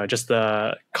time. I don't know. Just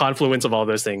the confluence of all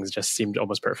those things just seemed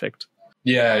almost perfect.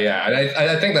 Yeah. And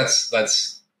I think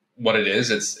that's what it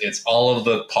is. It's all of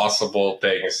the possible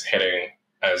things hitting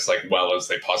as like well as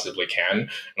they possibly can. And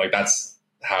like that's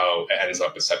how it ends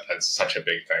up as such a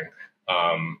big thing.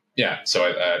 So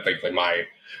I think like my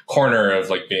corner of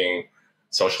like being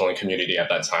social and community at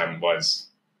that time was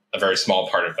a very small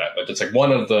part of that. But it's like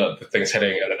one of the things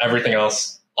hitting, and then everything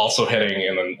else also hitting,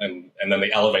 and then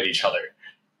they elevate each other.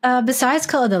 Besides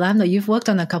Cult of the Lamb, though, you've worked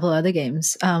on a couple of other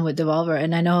games with Devolver,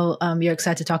 and I know you're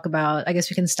excited to talk about. I guess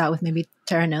we can start with maybe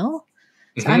Terra Nil.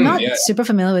 So I'm not super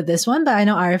familiar with this one, but I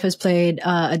know Arif has played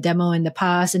a demo in the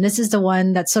past, and this is the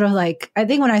one that's sort of like, I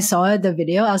think when I saw the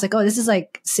video, I was like, oh, this is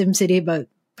like SimCity, but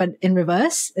in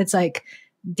reverse. It's like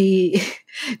the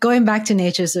going back to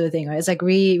nature sort of thing, right? It's like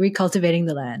recultivating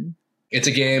the land. It's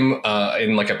a game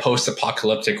in like a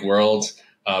post-apocalyptic world,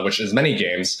 which is many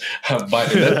games,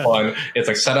 but in this one, it's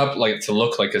like set up like to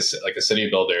look like a city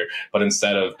builder, but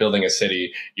instead of building a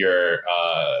city, you're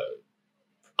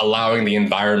allowing the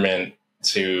environment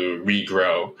to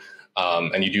regrow,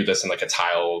 and you do this in like a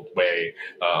tiled way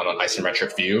on an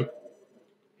isometric view.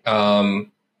 I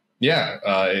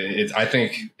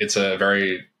think it's a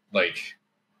very like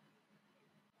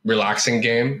relaxing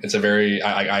game. It's a very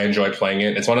I enjoy playing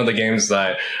it. It's one of the games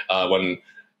that when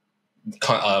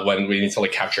we need to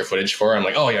like capture footage for, I'm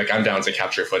like, oh yeah, like, I'm down to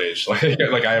capture footage.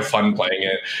 Like I have fun playing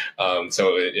it.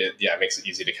 So it makes it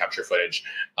easy to capture footage.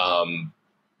 And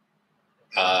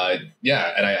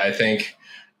I think,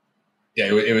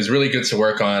 it was really good to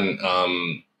work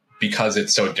on because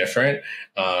it's so different.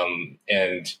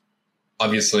 And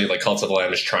obviously, like Cult of the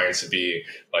Lamb is trying to be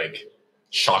like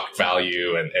shock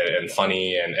value and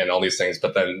funny and all these things,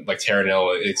 but then like Terra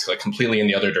Nil, it's like completely in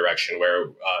the other direction where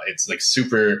it's like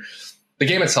super. The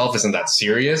game itself isn't that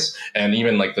serious, and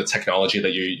even like the technology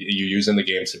that you use in the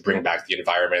game to bring back the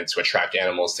environment, to attract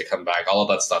animals to come back, all of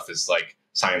that stuff is like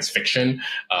science fiction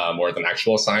more than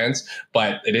actual science,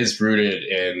 but it is rooted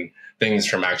in things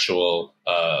from actual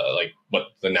like what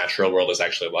the natural world is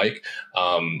actually like.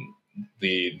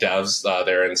 The devs,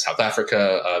 they're in South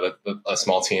Africa, a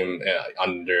small team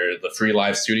under the Free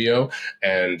Live studio,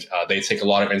 and they take a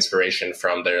lot of inspiration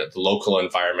from the local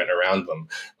environment around them.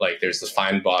 Like there's this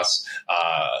fine boss,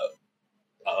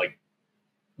 like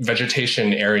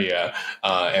vegetation area,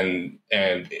 and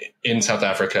in South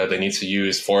Africa, they need to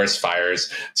use forest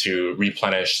fires to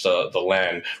replenish the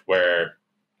land where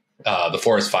the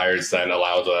forest fires then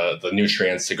allow the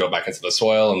nutrients to go back into the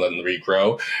soil and then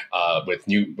regrow with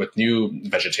new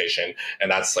vegetation,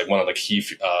 and that's like one of the key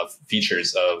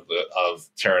features of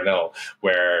Terra Nil,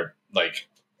 where like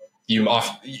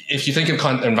if you think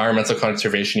of environmental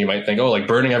conservation, you might think, oh, like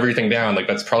burning everything down, like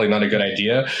that's probably not a good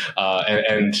idea.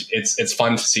 And it's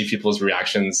fun to see people's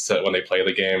reactions to when they play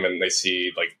the game and they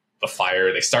see like the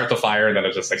fire, they start the fire and then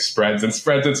it just like spreads and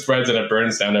spreads and spreads and it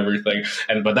burns down everything.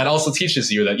 But that also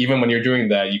teaches you that even when you're doing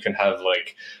that, you can have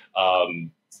like,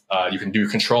 you can do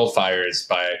controlled fires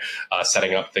by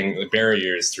setting up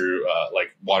barriers through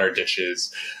like water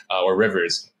ditches or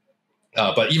rivers.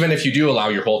 But even if you do allow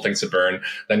your whole thing to burn,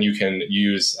 then you can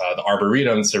use the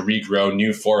arboretum to regrow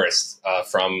new forests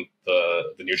from the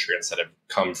nutrients that have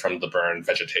come from the burned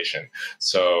vegetation.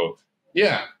 So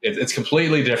yeah, it's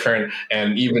completely different.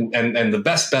 And and the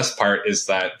best part is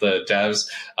that the devs,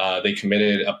 they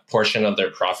committed a portion of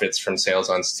their profits from sales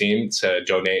on Steam to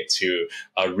donate to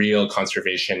a real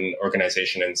conservation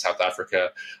organization in South Africa,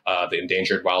 the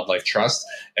Endangered Wildlife Trust.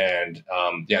 And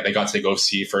they got to go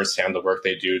see firsthand the work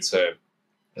they do to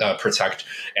protect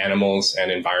animals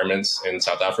and environments in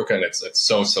South Africa. And it's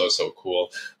so cool.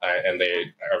 And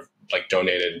they are like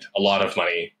donated a lot of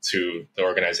money to the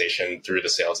organization through the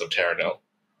sales of Terra Nil.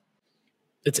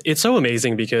 It's so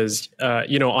amazing because,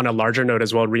 on a larger note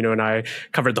as well, Reno and I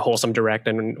covered the Wholesome Direct.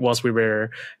 And whilst we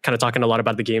were kind of talking a lot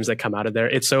about the games that come out of there,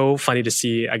 it's so funny to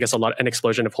see, I guess, an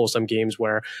explosion of wholesome games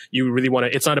where you really want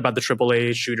to, it's not about the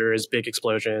AAA shooters, big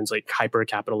explosions, like hyper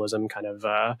capitalism kind of,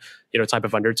 type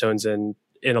of undertones in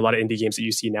a lot of indie games that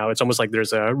you see now. It's almost like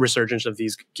there's a resurgence of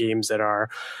these games that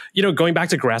are, going back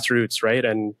to grassroots, right?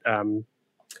 And,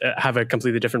 have a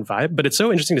completely different vibe. But it's so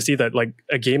interesting to see that like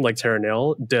a game like Terra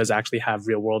Nil does actually have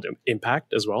real world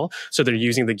impact as well. So they're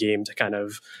using the game to kind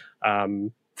of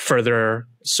further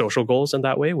social goals in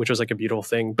that way, which was like a beautiful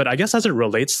thing. But I guess as it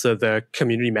relates to the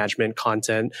community management,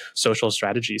 content, social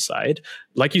strategy side,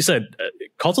 like you said,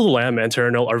 Cult of the Lamb and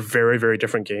Terra Nil are very, very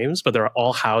different games, but they're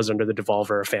all housed under the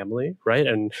Devolver family, right?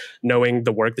 And knowing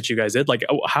the work that you guys did, like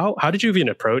how did you even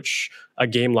approach a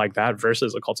game like that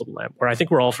versus a Cult of the Lamb, where I think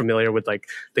we're all familiar with like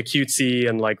the cutesy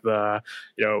and like the,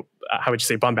 how would you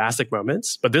say, bombastic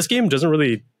moments, but this game doesn't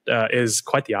really is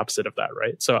quite the opposite of that,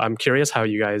 right? So I'm curious how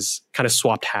you guys kind of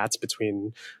swapped hats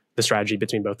between the strategy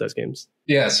between both those games.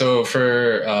 Yeah, so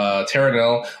for Terra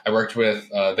Nil, I worked with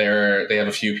they have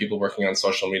a few people working on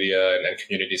social media and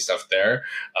community stuff there,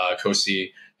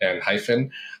 Kosi and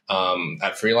Hyphen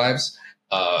at Free Lives.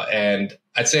 And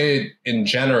I'd say in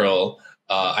general,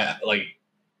 the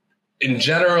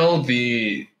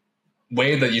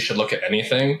way that you should look at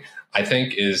anything, I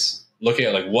think, is looking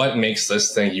at like what makes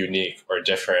this thing unique or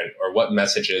different, or what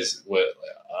messages will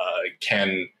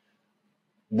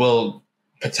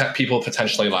people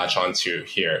potentially latch onto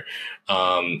here.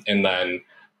 And then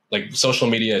like social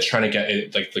media is trying to get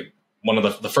it, like one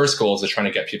of the first goals is trying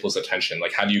to get people's attention.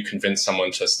 Like, how do you convince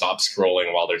someone to stop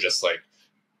scrolling while they're just like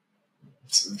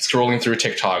scrolling through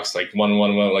TikToks, like one,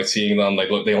 like seeing them, like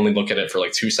they only look at it for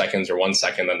like 2 seconds or 1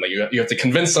 second. And like you have to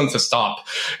convince them to stop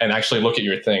and actually look at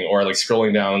your thing, or like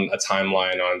scrolling down a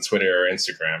timeline on Twitter or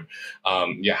Instagram.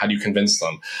 How do you convince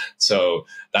them? So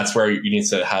that's where you need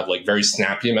to have like very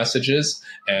snappy messages,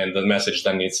 and the message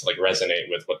then needs to like resonate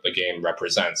with what the game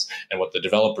represents and what the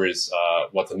developers,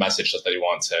 what the message that they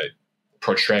want to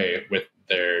portray with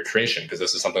their creation, because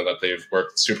this is something that they've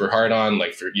worked super hard on,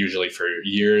 like usually for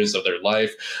years of their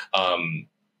life.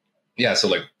 So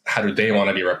like, how do they want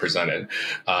to be represented?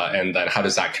 And then how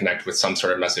does that connect with some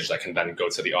sort of message that can then go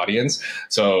to the audience?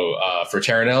 So for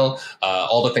Terra Nil,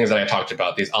 all the things that I talked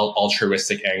about, these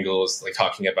altruistic angles, like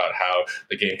talking about how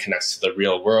the game connects to the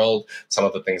real world, some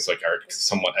of the things like are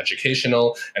somewhat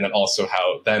educational, and then also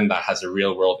how then that has a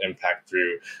real world impact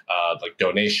through like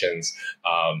donations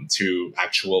to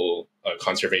actual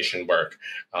conservation work.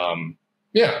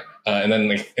 And then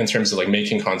like in terms of like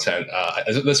making content,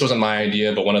 this wasn't my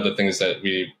idea, but one of the things that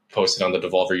we posted on the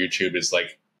Devolver YouTube is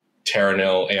like Terra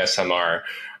Nil ASMR,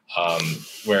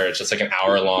 where it's just like an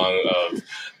hour long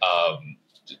of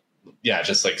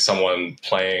just like someone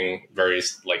playing very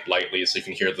like lightly, so you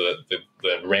can hear the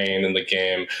rain in the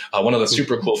game. One of the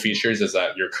super cool features is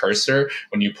that your cursor,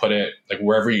 when you put it like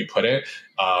wherever you put it,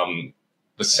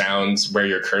 the sounds where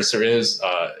your cursor is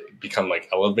become like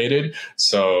elevated.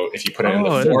 So if you put it in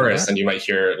the forest, then you might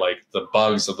hear like the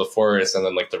bugs of the forest, and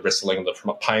then like the rustling of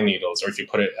the pine needles. Or if you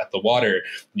put it at the water,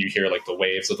 you hear like the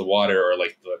waves of the water, or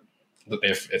like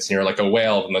if it's near like a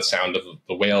whale, then the sound of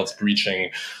the whales breaching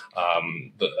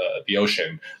the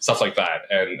ocean, stuff like that.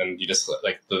 And you just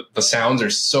like the sounds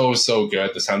are so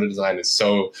good. The sound design is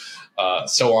so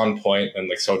on point and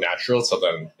like so natural. So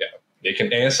then make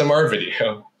an ASMR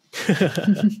video.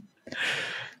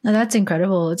 No, that's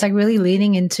incredible. It's like really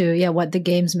leaning into what the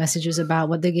game's message is about,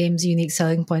 what the game's unique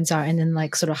selling points are, and then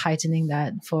like sort of heightening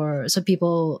that so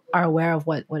people are aware of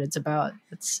what it's about.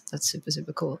 That's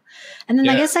super cool. And then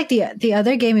I guess like the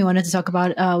other game we wanted to talk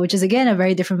about, which is again a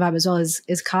very different vibe as well,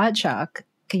 is Card Shark.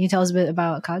 Can you tell us a bit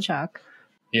about Card Shark?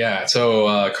 Yeah,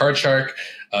 so Card Shark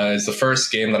is the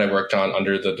first game that I worked on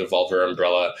under the Devolver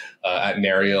umbrella at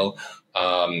Nariel.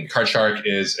 Card Shark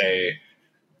is a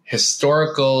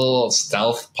historical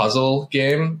stealth puzzle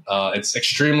game. It's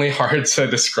extremely hard to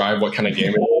describe what kind of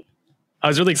game it is. I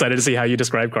was really excited to see how you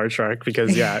describe Card Shark,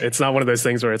 because it's not one of those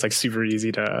things where it's like super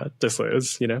easy to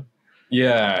disclose, you know?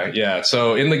 Yeah.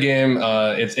 So in the game,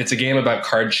 it's a game about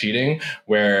card cheating,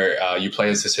 where you play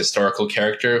as this historical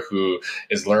character who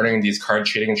is learning these card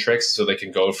cheating tricks so they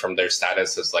can go from their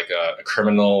status as like a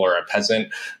criminal or a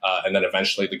peasant, and then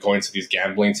eventually they go into these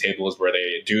gambling tables where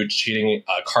they do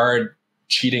card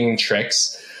cheating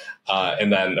tricks,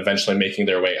 and then eventually making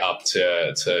their way up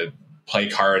to play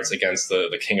cards against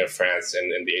the King of France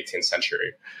in the 18th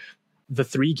century. The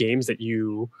three games that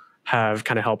you have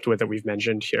kind of helped with that we've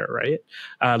mentioned here, right?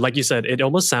 Like you said, it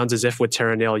almost sounds as if with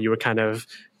Terra Nil, you were kind of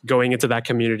going into that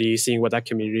community, seeing what that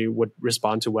community would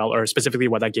respond to well, or specifically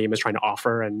what that game is trying to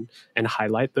offer and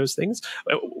highlight those things.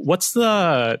 What is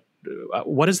that?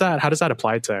 How does that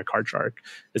apply to Card Shark?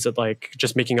 Is it like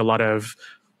just making a lot of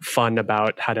fun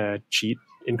about how to cheat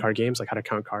in card games, like how to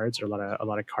count cards, or a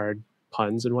lot of card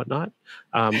puns and whatnot?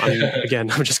 I'm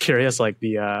just curious, like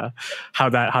the how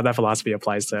that philosophy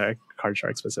applies to Card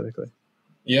Shark specifically.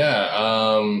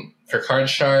 For Card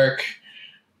Shark,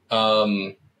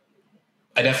 I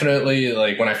definitely,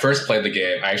 like, when I first played the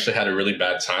game, I actually had a really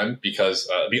bad time because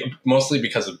mostly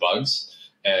because of bugs,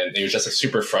 and it was just like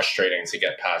super frustrating to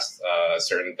get past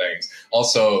certain things.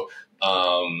 Also,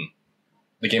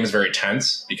 the game is very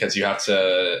tense because you have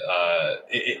to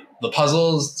the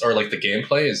puzzles, or like the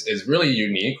gameplay is really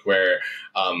unique, where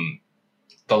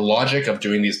the logic of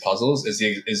doing these puzzles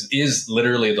is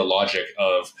literally the logic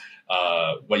of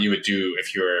what you would do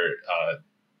if you're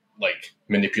like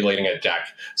manipulating a deck.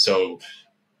 So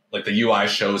like the UI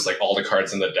shows like all the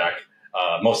cards in the deck,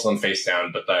 most of them face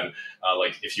down. But then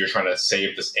like if you're trying to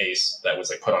save this ace that was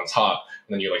like put on top,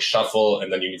 and then you like shuffle,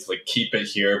 and then you need to like keep it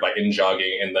here by in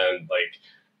jogging, and then like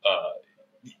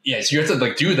so you have to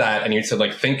like do that, and you have to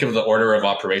like think of the order of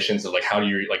operations of like how do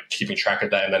you like keeping track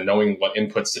of that, and then knowing what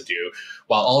inputs to do,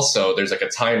 while also there's like a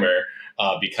timer.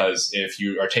 Because if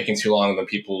you are taking too long, then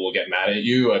people will get mad at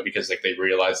you because like they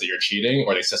realize that you're cheating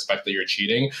or they suspect that you're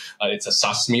cheating. It's a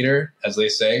sus meter, as they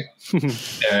say,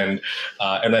 and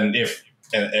then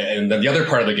and then the other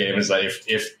part of the game is that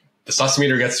if the sus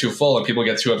meter gets too full and people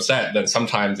get too upset, then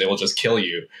sometimes they will just kill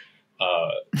you.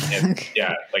 And,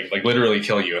 yeah, like literally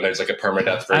kill you. And there's like a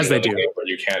permadeath version as they of the do game where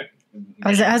you can't.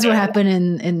 As what happened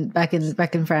in back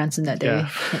in France in that day,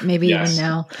 maybe even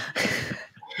now.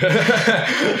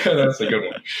 That's a good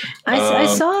one. I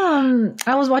saw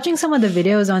I was watching some of the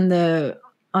videos on the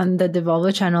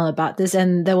Devolver channel about this,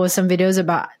 and there was some videos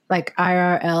about like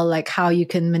IRL, like how you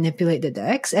can manipulate the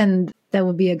decks, and there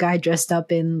would be a guy dressed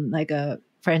up in like a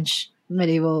French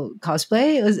medieval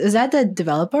cosplay. Is that the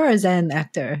developer or is that an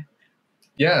actor?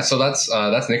 Yeah, so that's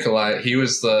Nikolai. He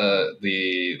was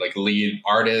the like lead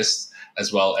artist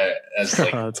as well as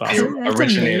like awesome. the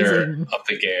originator of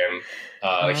the game.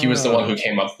 He was the one who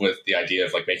came up with the idea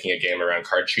of like making a game around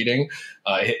card cheating,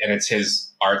 and it's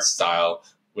his art style,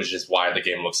 which is why the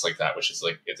game looks like that. Which is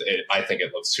like I think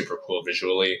it looks super cool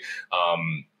visually.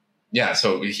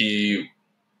 So he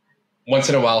once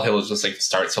in a while he'll just like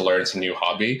start to learn some new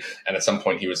hobby, and at some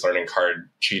point he was learning card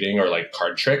cheating or like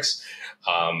card tricks.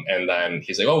 And then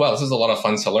he's like, oh, wow, this is a lot of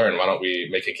fun to learn. Why don't we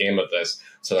make a game of this?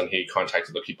 So then he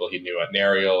contacted the people he knew at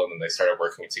Nariel, and then they started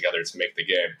working together to make the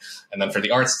game. And then for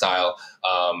the art style,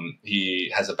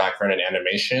 he has a background in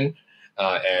animation.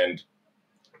 For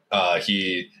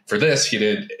this, he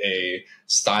did a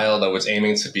style that was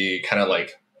aiming to be kind of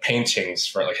like paintings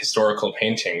for like historical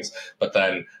paintings, but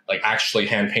then like actually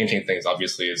hand painting things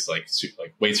obviously is like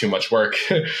way too much work.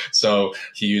 So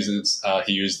he used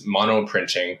mono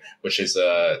printing, which is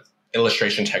a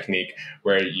illustration technique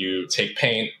where you take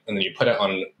paint and then you put it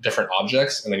on different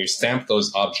objects, and then you stamp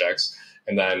those objects,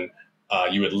 and then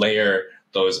you would layer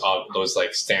those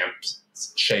like stamps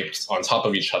shaped on top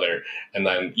of each other, and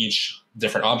then each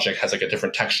different object has like a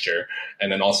different texture.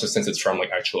 And then also, since it's from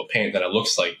like actual paint, then it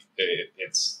looks like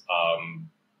it's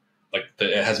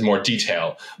it has more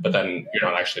detail, but then you're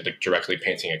not actually like directly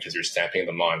painting it because you're stamping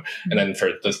them on. And then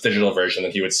for this digital version,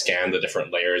 then he would scan the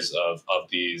different layers of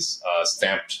these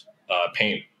stamped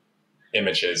paint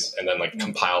images and then like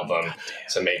compile them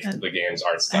to make the game's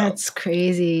art style. That's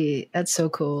crazy. That's so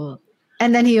cool.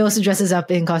 And then he also dresses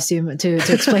up in costume to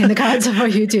explain the cards for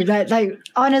YouTube. That, like,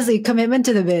 honestly, commitment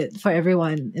to the bit for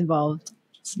everyone involved.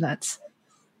 It's nuts.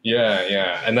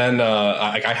 Yeah. And then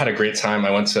I had a great time.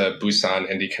 I went to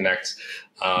Busan Indie Connect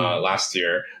last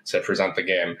year to present the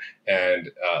game. And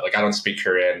I don't speak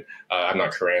Korean. I'm not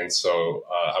Korean. So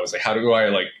I was like, how do I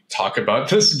like talk about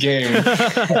this game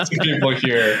to people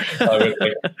here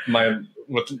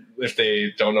if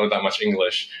they don't know that much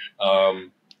English?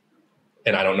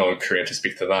 And I don't know Korean to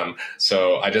speak to them.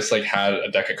 So I just like had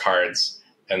a deck of cards,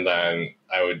 and then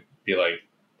I would be like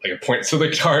point to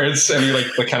the cards and be like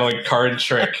kind of like card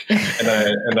trick. And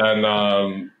then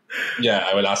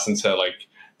I would ask them to like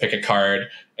pick a card,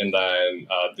 and then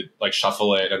like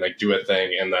shuffle it and like do a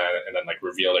thing, and then like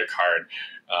reveal their card,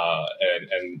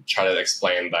 and try to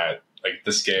explain that like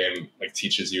this game like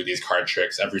teaches you these card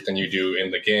tricks. Everything you do in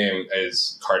the game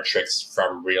is card tricks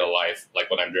from real life, like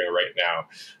what I'm doing right now.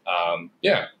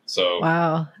 So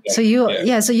wow. So you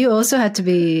also had to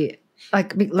be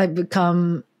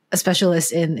become a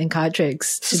specialist in card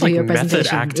tricks to do like your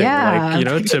presentation. Method acting,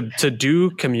 like, to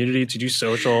do community, to do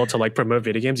social, to like promote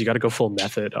video games, you got to go full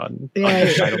method on. Yeah,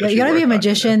 you got to be a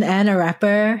magician and a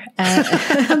rapper,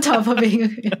 and on top of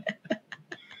being.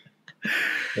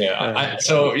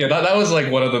 That was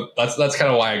like one of the that's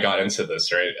kind of why I got into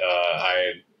this, right?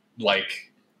 I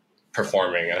like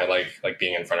performing, and I like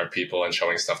being in front of people and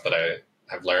showing stuff that I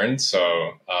have learned.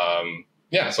 So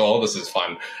so all of this is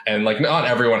fun, and like not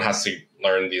everyone has to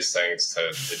learn these things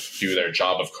to do their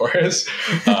job, of course.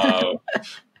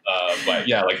 But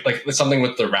yeah, like something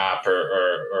with the rap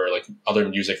or like other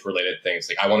music related things.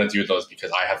 Like I want to do those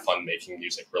because I have fun making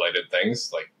music related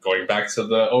things. Like going back to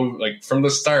from the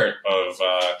start of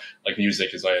like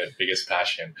music is my biggest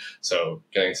passion. So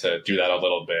getting to do that a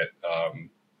little bit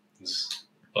is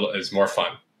more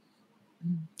fun.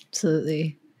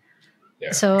 Absolutely.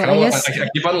 Yeah. So I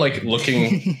keep on like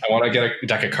looking. I want to get a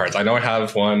deck of cards. I know I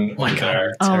have one. Oh my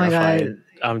god! Oh my god!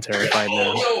 I'm terrified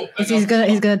now. He's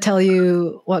gonna tell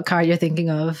you what card you're thinking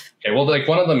of. Okay. Well, like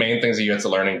one of the main things that you have to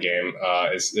learn in game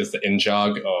is the in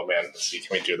jog. Oh man, let's see.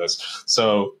 Can we do this?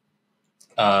 So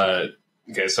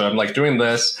Okay, so I'm like doing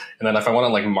this, and then if I want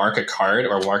to like mark a card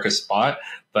or mark a spot,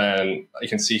 then you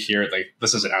can see here, like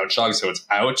this is an out jog, so it's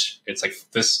out. It's like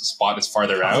this spot is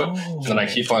farther out, and then I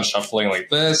keep on shuffling like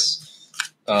this.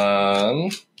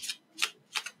 And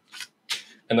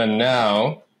then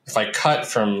now, if I cut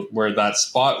from where that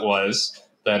spot was,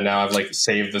 then now I've like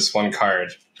saved this one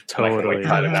card. Totally. And I can like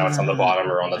cut it. Now it's on the bottom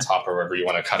or on the top or wherever you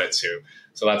want to cut it to.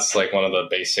 So that's like one of the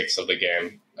basics of the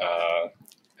game.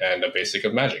 And a basic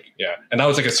of Magic, yeah. And that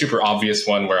was like a super obvious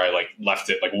one where I like left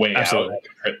it like way out,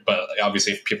 but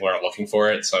obviously people aren't looking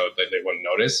for it, so they wouldn't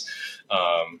notice.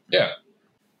 Yeah.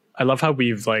 I love how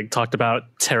we've like talked about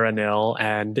Terra Nil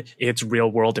and its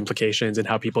real world implications and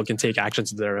how people can take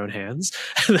actions into their own hands.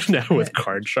 And then now with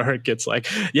Card Shark, it's like,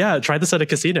 yeah, try this at a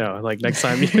casino. Like next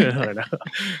time, I don't know.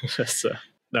 Just,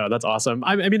 no, that's awesome.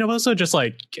 I mean, I'm also just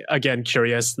like, again,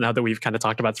 curious now that we've kind of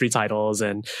talked about 3 titles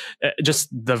and just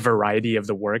the variety of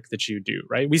the work that you do,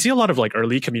 right? We see a lot of like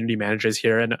early community managers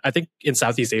here. And I think in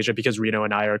Southeast Asia, because Reno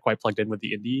and I are quite plugged in with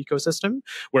the indie ecosystem,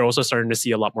 we're also starting to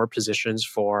see a lot more positions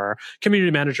for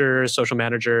community managers, social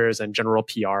managers, and general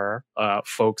PR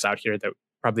folks out here that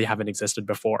probably haven't existed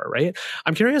before, right?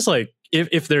 I'm curious, like,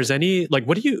 if there's any, like,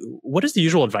 what is the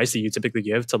usual advice that you typically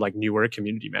give to like newer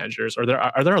community managers? Are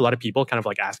there a lot of people kind of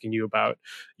like asking you about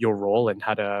your role and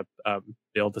how to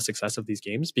build the success of these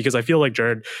games? Because I feel like,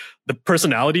 Jared, the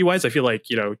personality wise, I feel like,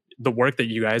 you know, the work that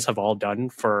you guys have all done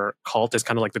for Cult is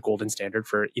kind of like the golden standard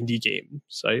for indie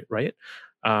games, right?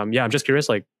 Yeah, I'm just curious,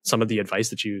 like some of the advice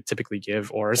that you typically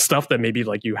give or stuff that maybe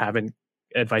like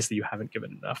advice that you haven't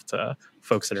given enough to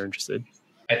folks that are interested.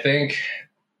 I think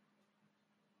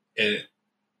it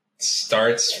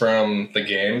starts from the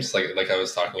games, like I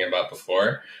was talking about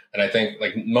before. And I think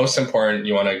like most important,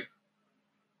 you want to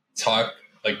talk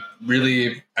like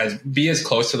really be as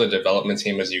close to the development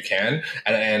team as you can.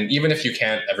 And even if you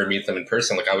can't ever meet them in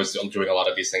person, like I was doing a lot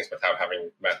of these things without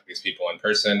having met these people in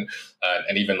person,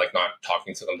 and even like not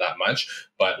talking to them that much.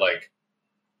 But like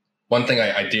one thing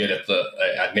I did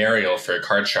at Nariel for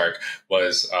Card Shark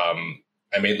was,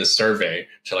 I made this survey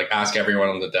to like ask everyone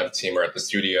on the dev team or at the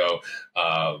studio,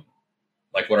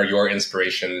 like what are your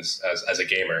inspirations as a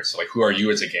gamer? So like who are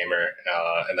you as a gamer,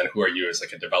 and then who are you as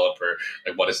like a developer?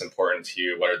 Like what is important to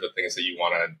you? What are the things that you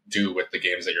want to do with the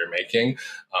games that you're making,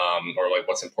 or like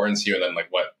what's important to you? And then like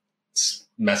what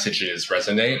messages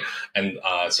resonate, and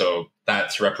so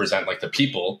that to represent like the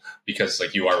people, because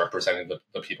like you are representing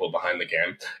the people behind the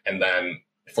game. And then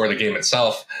for the game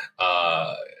itself,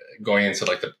 going into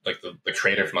like the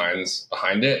creative minds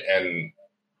behind it and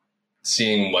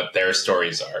seeing what their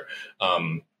stories are,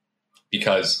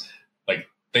 because like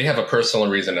they have a personal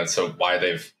reason as to why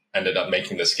they've ended up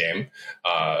making this game,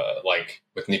 like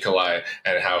with Nikolai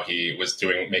and how he was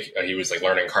he was like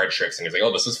learning card tricks and he's like,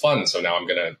 oh, this is fun, so now I'm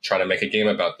gonna try to make a game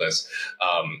about this,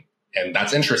 and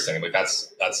that's interesting. Like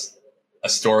that's a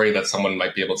story that someone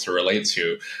might be able to relate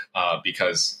to,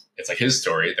 because it's like his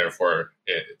story, therefore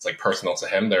it's like personal to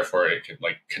him, therefore it can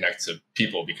like connect to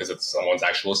people because it's someone's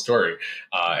actual story,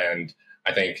 and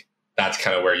I think that's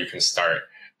kind of where you can start,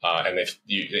 and if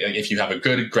you have a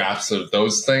good grasp of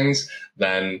those things,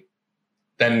 then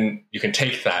you can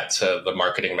take that to the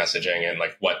marketing messaging and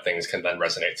like what things can then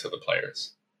resonate to the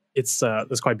players. It's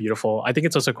quite beautiful. I think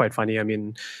it's also quite funny. I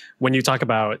mean, when you talk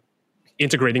about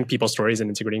integrating people's stories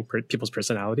and integrating people's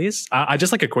personalities, I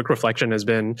just like a quick reflection has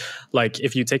been like,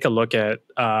 if you take a look at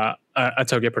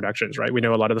Toge Productions, right? We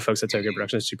know a lot of the folks at Toge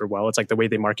Productions super well. It's like the way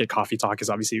they market Coffee Talk is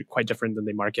obviously quite different than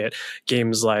they market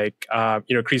games like,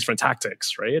 Kree's Front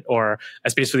Tactics, right? Or A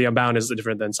Space for the Unbound is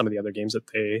different than some of the other games that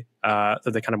they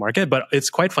kind of market. But it's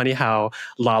quite funny how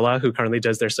Lala, who currently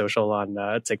does their social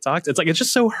on TikTok, it's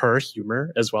just so her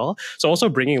humor as well. So also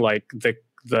bringing like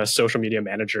the social media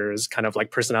managers kind of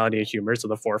like personality and humor to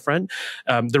the forefront.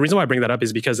 The reason why I bring that up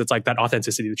is because it's like that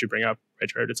authenticity that you bring up, right,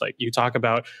 Jared? It's like you talk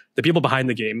about the people behind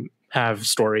the game have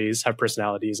stories, have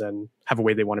personalities, and have a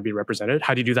way they want to be represented.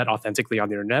 How do you do that authentically on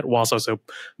the internet whilst also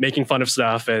making fun of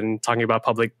stuff and talking about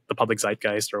the public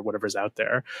zeitgeist or whatever's out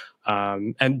there,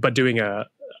 but doing a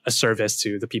service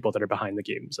to the people that are behind the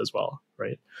games as well,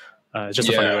 right? It's just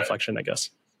a funny reflection, I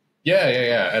guess.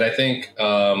 Yeah. And I think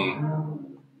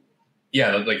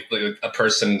like a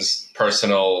person's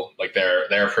personal, like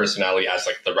their personality as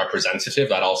like the representative,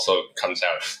 that also comes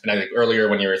out. And I think earlier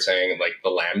when you were saying like the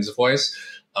Lamb's voice,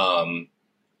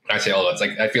 I say, oh, it's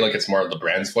like, I feel like it's more of the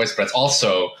brand's voice, but it's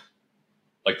also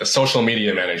like the social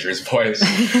media manager's voice.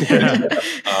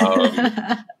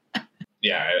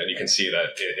 Yeah, and you can see that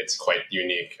it's quite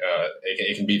unique.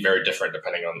 It can be very different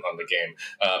depending on the game.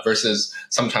 Versus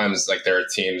sometimes like there are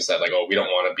teams that like, oh, we don't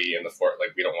want to be in the fort, like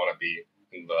we don't want to be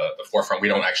the forefront. We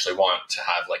don't actually want to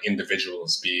have like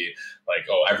individuals be like,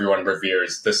 oh, everyone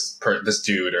reveres this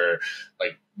dude or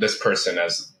like this person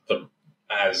as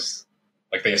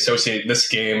like they associate this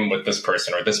game with this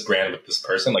person or this brand with this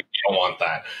person. Like, we don't want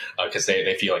that because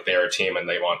they feel like they're a team and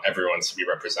they want everyone to be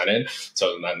represented.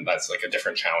 So then that's like a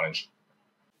different challenge.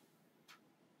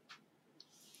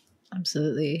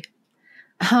 Absolutely.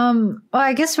 Well,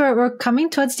 I guess we're coming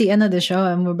towards the end of the show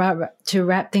and we're about to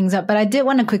wrap things up. But I did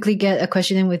want to quickly get a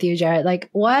question in with you, Jared. Like,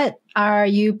 what are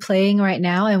you playing right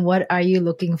now and what are you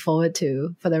looking forward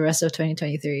to for the rest of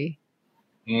 2023?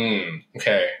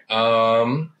 Okay.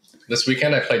 This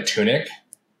weekend I played Tunic.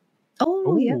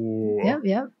 Oh, yeah.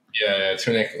 Yeah,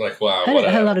 Tunic. Like, wow. I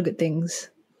heard a lot of good things.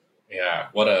 Yeah,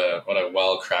 what a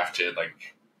well-crafted,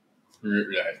 like,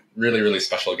 really, really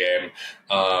special game.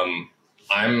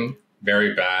 I'm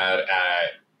very bad at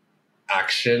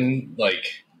action,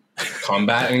 like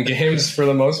combat in games for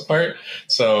the most part.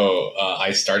 So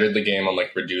I started the game on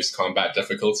like reduced combat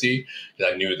difficulty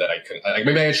because I knew that I couldn't. Like,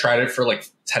 maybe I tried it for like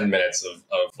 10 minutes of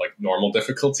like normal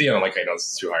difficulty, and I'm like, I know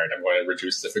this is too hard. I'm going to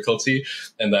reduce difficulty,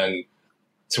 and then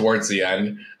towards the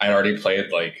end, I already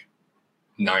played like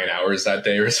 9 hours that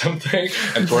day or something.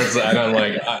 And towards the end, I'm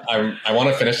like, I want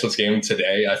to finish this game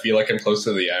today. I feel like I'm close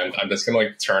to the end. I'm just gonna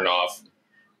like turn off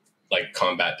like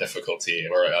combat difficulty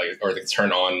or like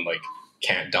turn on like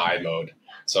can't die mode.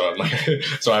 So I'm like,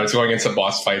 so I was going into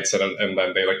boss fights and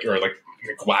then they like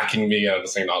whacking me and I'm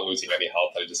just like not losing any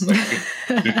health. I just like,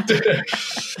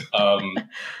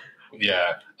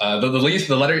 yeah.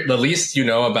 The least you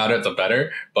know about it, the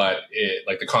better. But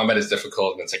like the combat is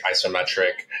difficult and it's like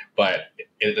isometric, but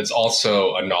it's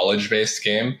also a knowledge-based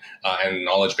game, and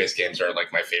knowledge-based games are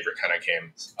like my favorite kind of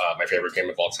games. My favorite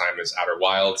game of all time is Outer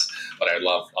Wilds, but I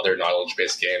love other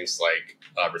knowledge-based games like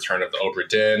Return of the Obra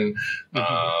Dinn,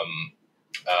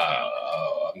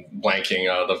 blanking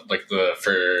the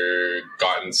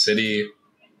Forgotten City,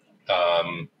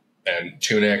 and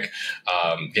Tunic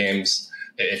games.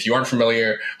 If you aren't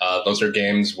familiar, those are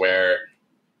games where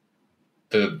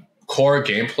the core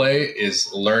gameplay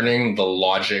is learning the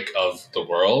logic of the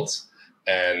world,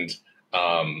 and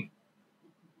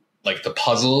like the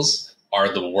puzzles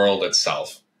are the world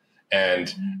itself.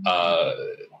 And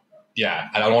yeah,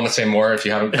 I don't want to say more if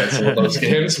you haven't played some of those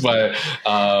games, but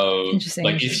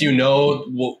like if you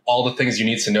know all the things you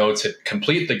need to know to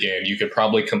complete the game, you could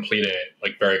probably complete it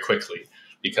like very quickly,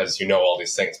 because you know all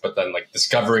these things. But then like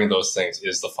discovering those things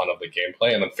is the fun of the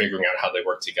gameplay, and then figuring out how they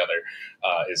work together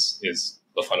is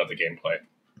the fun of the gameplay.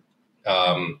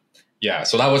 Yeah,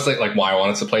 so that was like why I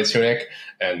wanted to play Tunic,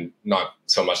 and not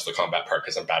so much the combat part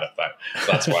because I'm bad at that.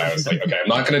 So that's why I was like, okay, I'm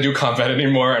not going to do combat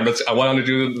anymore. I want to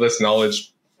do this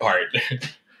knowledge part. Yeah.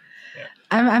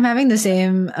 I'm having the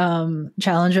same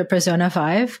challenge with Persona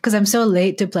 5 because I'm so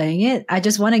late to playing it. I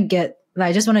just want to get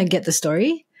the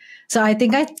story. So I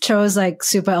think I chose like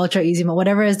super ultra easy mode,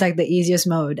 whatever is like the easiest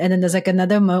mode. And then there's like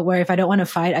another mode where if I don't want to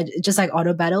fight, I just like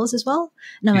auto battles as well.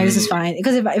 And I'm like, this is fine.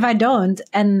 Because if I don't,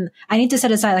 and I need to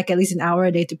set aside like at least an hour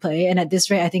a day to play. And at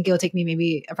this rate, I think it'll take me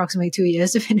maybe approximately 2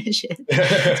 years to finish it.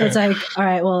 So it's like, all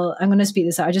right, well, I'm going to speed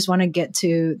this up. I just want to get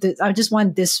to I just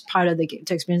want this part of the game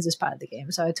to experience this part of the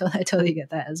game. So I totally get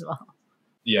that as well.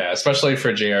 Yeah, especially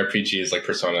for JRPGs like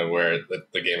Persona, where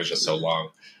the game is just so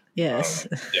long. Yes.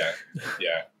 Yeah.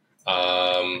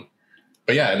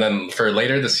 But yeah, and then for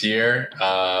later this year,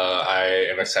 I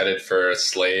am excited for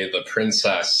Slay the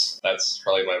Princess. That's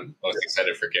probably my most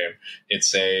excited for game.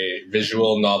 It's a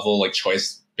visual novel, like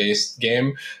choice-based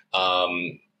game,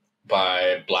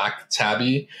 by Black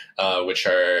Tabby, which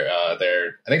are I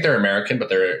think they're American, but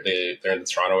they're in the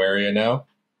Toronto area now.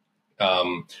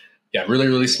 Yeah, really,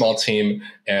 really small team,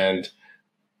 and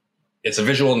it's a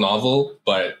visual novel,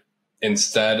 but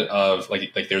instead of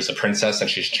like there's a princess and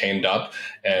she's chained up,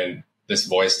 and this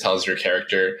voice tells your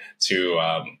character to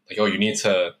like, oh, you need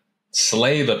to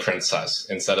slay the princess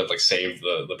instead of like save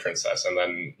the princess. And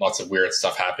then lots of weird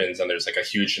stuff happens, and there's like a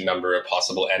huge number of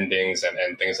possible endings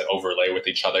and things that overlay with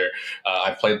each other.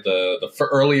 I've played the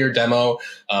earlier demo,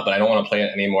 but I don't want to play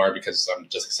it anymore because I'm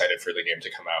just excited for the game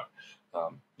to come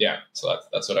out. Yeah, so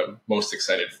that's what I'm most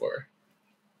excited for.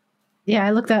 Yeah,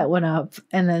 I looked that one up,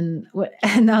 and I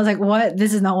was like, "What?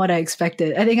 This is not what I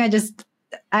expected." I think I just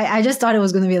thought it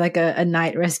was going to be like a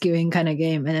knight rescuing kind of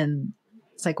game, and then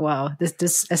it's like, wow, this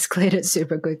escalated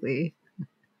super quickly.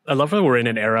 I love that we're in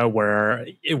an era where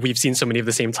we've seen so many of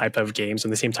the same type of games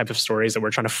and the same type of stories that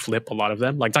we're trying to flip a lot of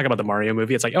them. Like, talk about the Mario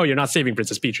movie. It's like, oh, you're not saving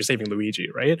Princess Peach, you're saving Luigi,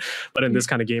 right? But in this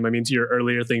kind of game, I mean, to your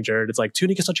earlier thing, Jared, it's like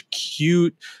Tunic is such a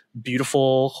cute,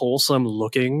 beautiful, wholesome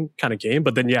looking kind of game.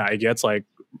 But then, yeah, it gets like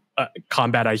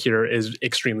combat, I hear, is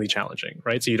extremely challenging,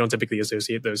 right? So you don't typically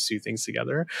associate those two things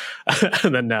together.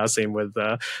 And then now, same with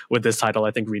this title,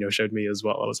 I think Reno showed me as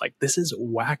well. I was like, this is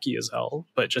wacky as hell,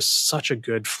 but just such a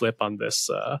good flip on this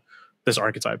this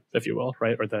archetype, if you will,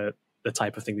 right? Or the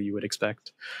type of thing that you would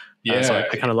expect. Yeah, so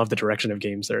I kind of love the direction of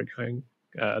games they're going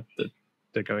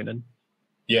in.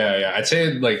 Yeah. I'd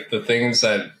say like the things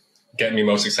that get me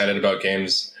most excited about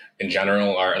games in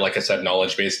general are, like I said,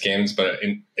 knowledge-based games, but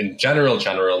in general,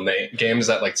 games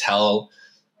that like tell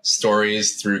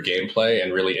stories through gameplay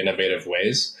in really innovative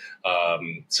ways.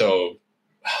 So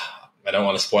I don't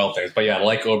want to spoil things, but yeah,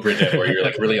 like Obra did, where you're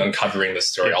like really uncovering the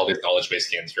story. All these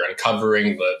knowledge-based games, you're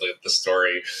uncovering the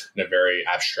story in a very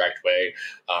abstract way,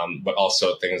 but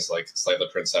also things like Slay the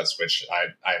Princess, which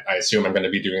I assume I'm going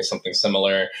to be doing something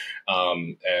similar.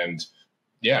 And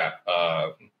yeah,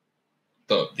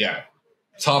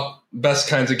 top best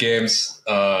kinds of games.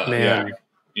 Man.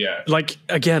 Yeah. Like,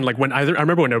 again, like when I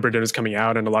remember when Obra Dinn was coming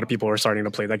out and a lot of people were starting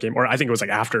to play that game, or I think it was like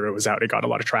after it was out, it got a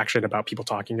lot of traction about people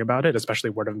talking about it,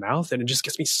 especially word of mouth. And it just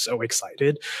gets me so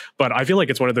excited. But I feel like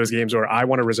it's one of those games where I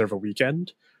want to reserve a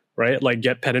weekend, right? Like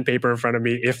get pen and paper in front of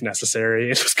me if necessary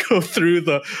and just go through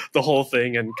the whole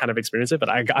thing and kind of experience it. But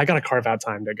I got to carve out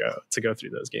time to go through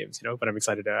those games, you know, but I'm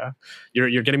excited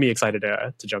you're getting me excited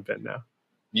to jump in now.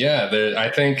 Yeah. I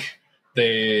think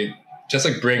they just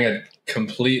like bring a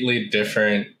completely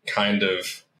different kind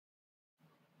of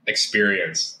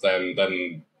experience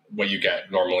than what you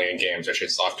get normally in games, which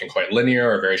is often quite linear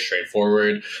or very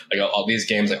straightforward. Like all these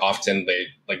games, like often they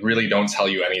like really don't tell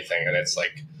you anything, and it's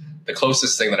like the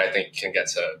closest thing that I think can get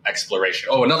to exploration.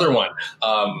 Oh, another one,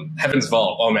 Heaven's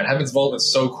Vault. Oh man, Heaven's Vault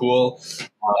is so cool.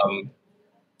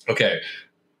 Okay.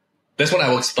 This one I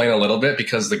will explain a little bit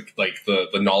because the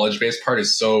knowledge based part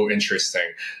is so interesting.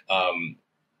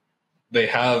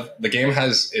 The game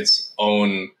has its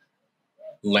own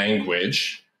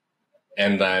language,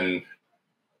 and then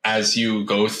as you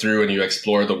go through and you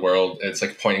explore the world, it's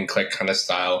like point and click kind of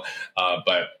style.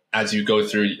 But as you go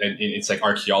through, it's like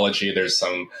archaeology. There's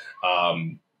some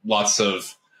lots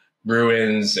of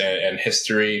ruins and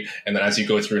history, and then as you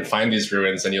go through and find these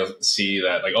ruins, then you'll see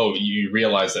that like, oh, you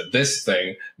realize that this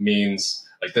thing means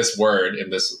like this word in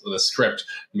the script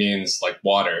means like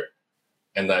water.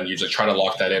 And then you just try to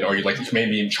lock that in, or you like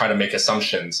maybe try to make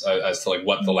assumptions as to like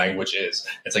what the language is.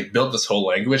 It's like built this whole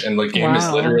language, and the game is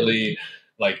literally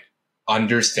like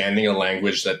understanding a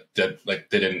language that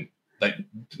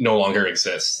no longer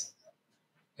exists.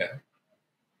 Yeah,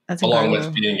 that's along incredible.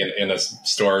 with being in a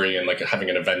story and like having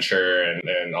an adventure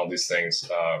and all these things.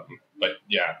 But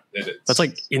yeah, that's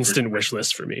like instant wish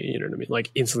list for me. You know what I mean?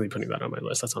 Like instantly putting that on my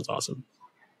list. That sounds awesome.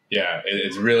 Yeah,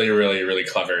 it's really, really, really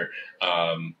clever.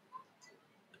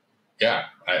 Yeah,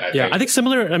 I think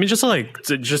similar. I mean, just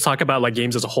to talk about like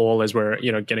games as a whole as we're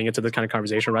getting into this kind of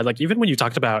conversation, right? Like even when you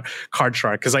talked about Card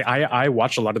Shark, because I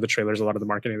watched a lot of the trailers, a lot of the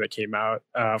marketing that came out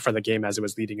for the game as it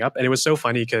was leading up, and it was so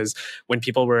funny because when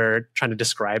people were trying to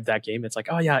describe that game, it's like,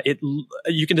 oh yeah,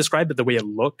 you can describe it the way it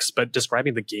looks, but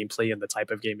describing the gameplay and the type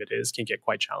of game it is can get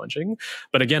quite challenging.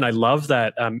 But again, I love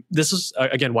that. This is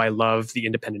again why I love the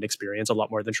independent experience a lot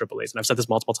more than AAA's, and I've said this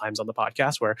multiple times on the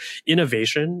podcast, where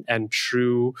innovation and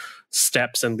true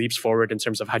steps and leaps forward in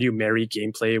terms of how do you marry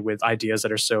gameplay with ideas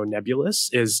that are so nebulous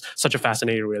is such a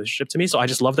fascinating relationship to me. So I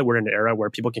just love that we're in an era where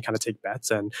people can kind of take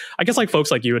bets, and I guess like folks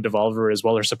like you at Devolver as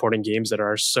well are supporting games that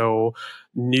are so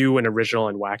new and original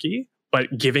and wacky,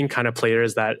 but giving kind of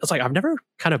players that it's like I've never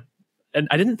kind of, and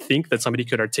I didn't think that somebody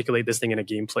could articulate this thing in a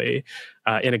gameplay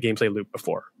loop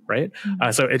before, right?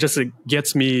 Mm-hmm. So it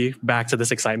gets me back to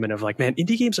this excitement of like, man,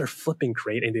 indie games are flipping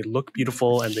great, and they look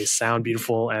beautiful and they sound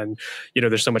beautiful, and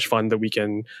there's so much fun that we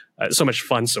can, so much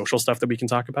fun social stuff that we can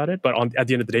talk about it. But at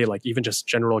the end of the day, like even just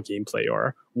general gameplay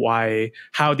or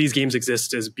how these games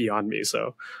exist is beyond me.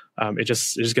 So it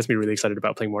just gets me really excited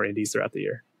about playing more indies throughout the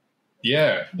year.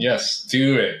 Yeah, yes,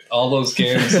 do it. All those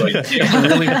games, like you have to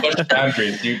really push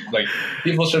boundaries.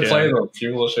 People should play them.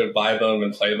 People should buy them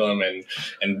and play them,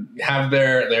 and have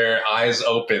their eyes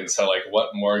open to like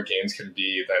what more games can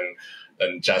be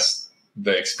than just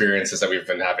the experiences that we've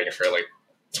been having for like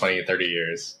 20, 30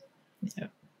 years. Yeah.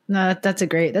 No, that's a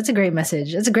great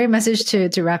message. That's a great message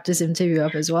to wrap this interview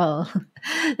up as well.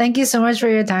 Thank you so much for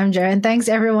your time, Jared. And thanks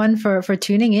everyone for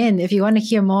tuning in. If you want to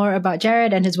hear more about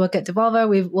Jared and his work at Devolver,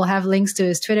 we'll have links to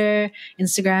his Twitter,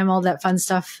 Instagram, all that fun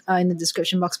stuff in the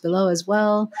description box below as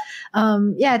well.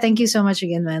 Thank you so much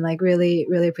again, man. Like really,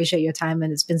 really appreciate your time.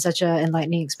 And it's been such an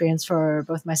enlightening experience for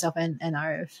both myself and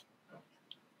Arif.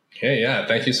 Hey, yeah.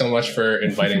 Thank you so much for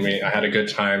inviting me. I had a good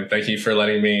time. Thank you for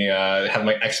letting me have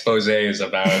my exposés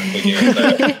about the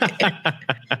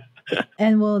game.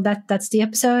 And well, that's the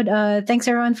episode. Thanks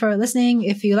everyone for listening.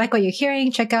 If you like what you're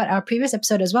hearing, check out our previous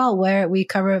episode as well, where we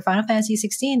cover Final Fantasy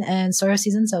 16 and Sora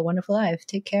Seasons: A Wonderful Life.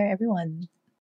 Take care, everyone.